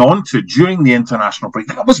cling on to during the international break.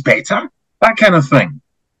 That was better, that kind of thing.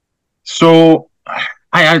 So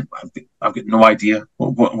I've got no idea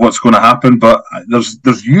what's going to happen, but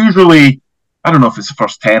there's usually, I don't know if it's the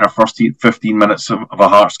first 10 or first 15 minutes of a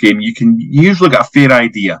Hearts game, you usually get a fair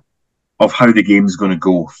idea of how the game's going to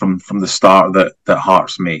go from the start that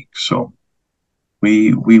Hearts make. So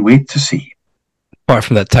we wait to see. Apart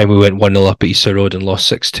from that time we went 1-0 up at Easter Road and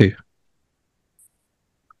lost 6-2.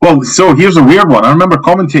 Well, so here's a weird one. I remember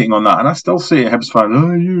commentating on that, and I still say to Hibs fans,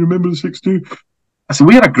 "Oh, you remember the 6-2?" I said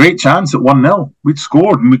we had a great chance at 1-0. We'd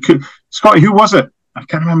scored, and we could. Scotty, who was it? I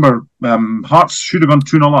can't remember. Hearts should have gone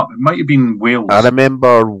 2-0 up. It might have been Wales. I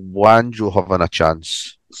remember Wanjo having a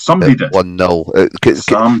chance. Somebody did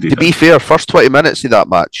 1-0. To be fair, first 20 minutes of that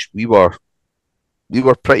match, we were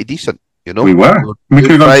pretty decent. You know, we were. We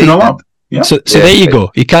could have gone 2-0 up. Yeah. So there you go.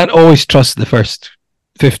 You can't always trust the first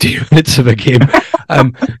 50 minutes of a game.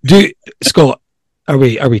 Scott, are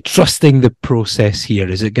we trusting the process here?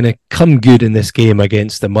 Is it going to come good in this game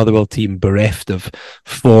against the Motherwell team bereft of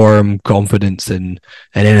form, confidence, and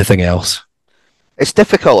anything else? It's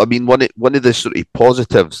difficult. I mean, one of the sort of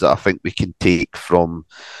positives that I think we can take from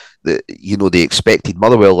the expected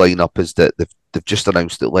Motherwell lineup is that they've just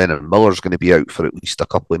announced that Lennon Miller's going to be out for at least a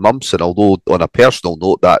couple of months, and although on a personal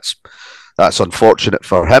note that's unfortunate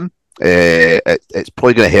for him, it's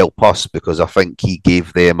probably going to help us because I think he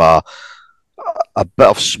gave them a bit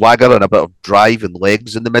of swagger and a bit of drive and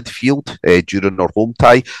legs in the midfield during our home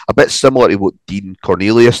tie. A bit similar to what Dean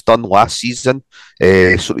Cornelius done last season,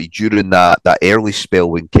 sort of during that early spell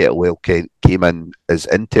when Kettlewell came in as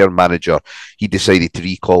interim manager. He decided to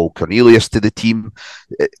recall Cornelius to the team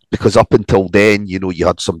because up until then, you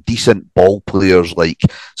had some decent ball players like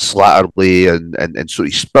Slattery and sort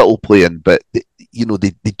of Spittle playing, but they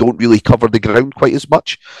don't really cover the ground quite as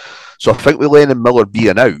much. So I think with Lennon Miller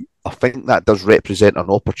being out, I think that does represent an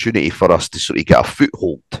opportunity for us to sort of get a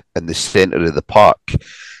foothold in the centre of the park.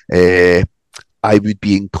 I would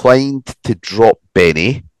be inclined to drop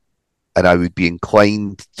Benny, and I would be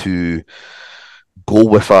inclined to go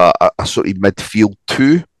with a sort of midfield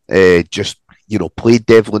 2. Play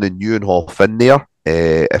Devlin and Neuenhoff in there.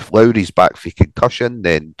 If Lowry's back for concussion,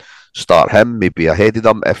 then start him, maybe ahead of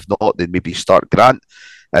them. If not, then maybe start Grant.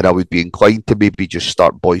 And I would be inclined to maybe just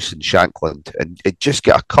start Boyce and Shankland and just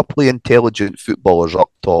get a couple of intelligent footballers up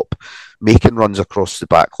top, making runs across the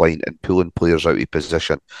back line and pulling players out of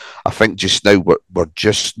position. I think just now we're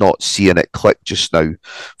just not seeing it click just now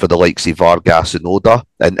for the likes of Vargas and Oda.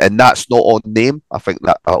 And that's not on name. I think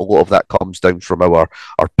that a lot of that comes down from our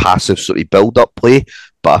passive sort of build-up play.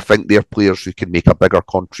 But I think they're players who can make a bigger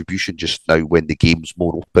contribution just now when the game's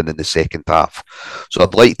more open in the second half. So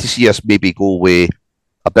I'd like to see us maybe go away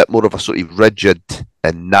a bit more of a sort of rigid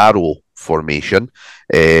and narrow formation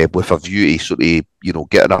with a view to sort of,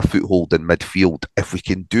 getting a foothold in midfield. If we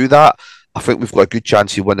can do that, I think we've got a good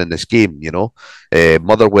chance of winning this game,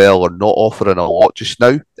 Motherwell are not offering a lot just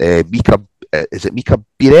now. Mika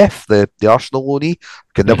Biref, the Arsenal loanee?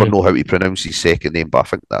 I can never know how to pronounce his second name, but I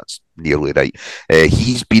think that's nearly right.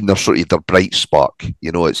 He's been their bright spark.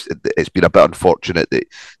 It's been a bit unfortunate that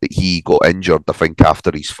he got injured, I think,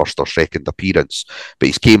 after his first or second appearance. But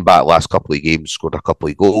he's came back last couple of games, scored a couple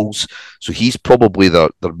of goals. So he's probably their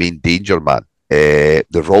main danger man.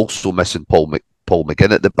 They're also missing Paul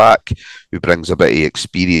McGinn at the back, who brings a bit of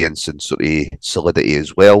experience and sort of solidity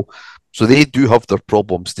as well. So they do have their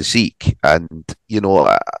problems to seek, and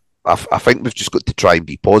I think we've just got to try and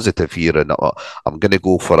be positive here. And I'm going to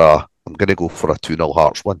go for a 2-0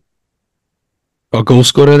 Hearts win. A goal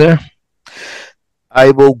scorer there?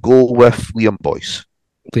 I will go with Liam Boyce.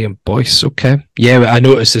 Liam Boyce, okay. Yeah, I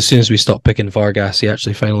noticed as soon as we stopped picking Vargas, he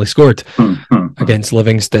actually finally scored against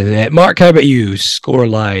Livingston. Mark, how about you? Score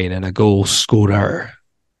line and a goal scorer. I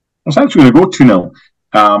was actually going to go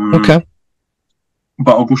 2-0. Okay.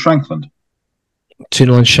 But I'll go Shankland.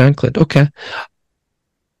 2-0 and Shankland, okay.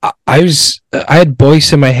 I had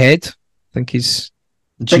Boyce in my head. I think he's...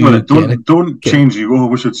 Stick with it. Don't change you. Oh,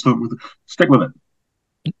 we should stick with it. Stick with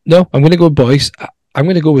it. No, I'm going to go Boyce. I'm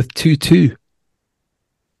going to go with 2-2.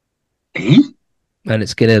 Eh? And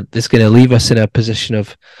it's gonna leave us in a position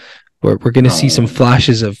of where we're going to see some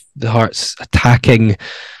flashes of the Hearts attacking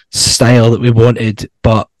style that we wanted,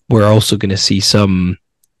 but we're also going to see some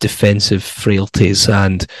defensive frailties,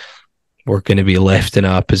 and we're going to be left in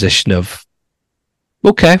a position of,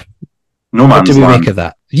 okay, No what man's do we land. make of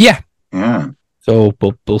that? Yeah. So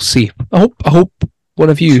we'll see. I hope one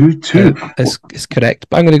of you 2-2. is correct,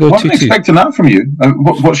 but I'm going to go Wasn't 2-2. expecting that from you.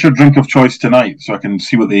 What's your drink of choice tonight, so I can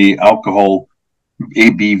see what the alcohol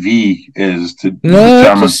ABV is to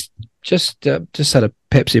determine? Just had a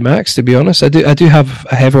Pepsi Max, to be honest. I do have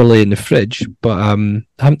a Heverly in the fridge, but I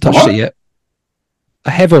haven't touched it yet. A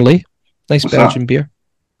Heverly, nice What's Belgian that? beer.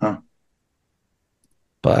 Huh.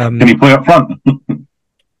 But Can he play up front? Can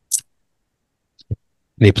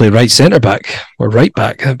he play right centre back or right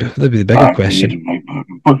back? That'd be the bigger question.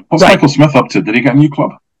 What's Right. Michael Smith up to? Did he get a new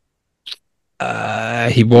club?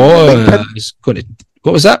 He was going to.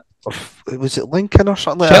 What was that? Was it Lincoln or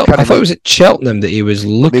something like that? I thought it was at Cheltenham that he was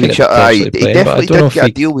looking Maybe at potentially he playing, but I definitely don't know did if get a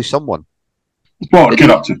he. deal with someone. What Did get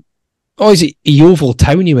he? up to? Oh, is it Yeovil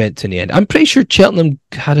Town he went to in the end? I'm pretty sure Cheltenham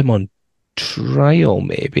had him on trial,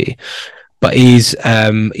 maybe. But he's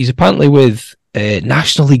apparently with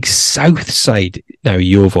National League South side now,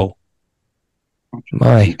 Yeovil.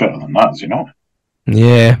 My, He's better than that, is he not?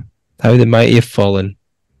 yeah, how the mighty have fallen.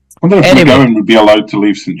 I wonder if Anyway. McGowan would be allowed to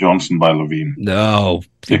leave St Johnstone by Levine. No,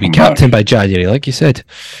 he'll Take be him captain by January, like you said.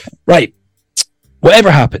 Right,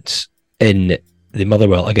 whatever happens in the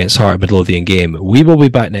Motherwell against Heart of Midlothian game, we will be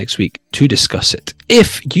back next week to discuss it.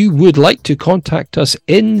 If you would like to contact us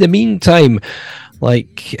in the meantime,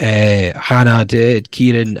 like Hannah did,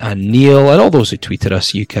 Kieran and Neil, and all those who tweeted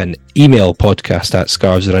us, you can email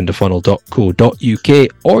podcast@scarvesaroundthefunnel.co.uk,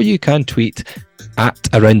 or you can tweet at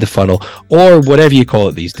Around the Funnel, or whatever you call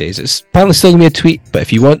it these days. It's apparently still going to be a tweet, but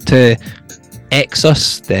if you want to X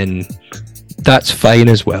us, then that's fine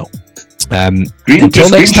as well. Green, Until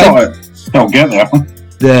just next time. screenshot it. I'll get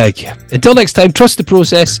there. Until next time, trust the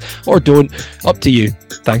process or don't. Up to you.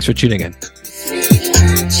 Thanks for tuning in.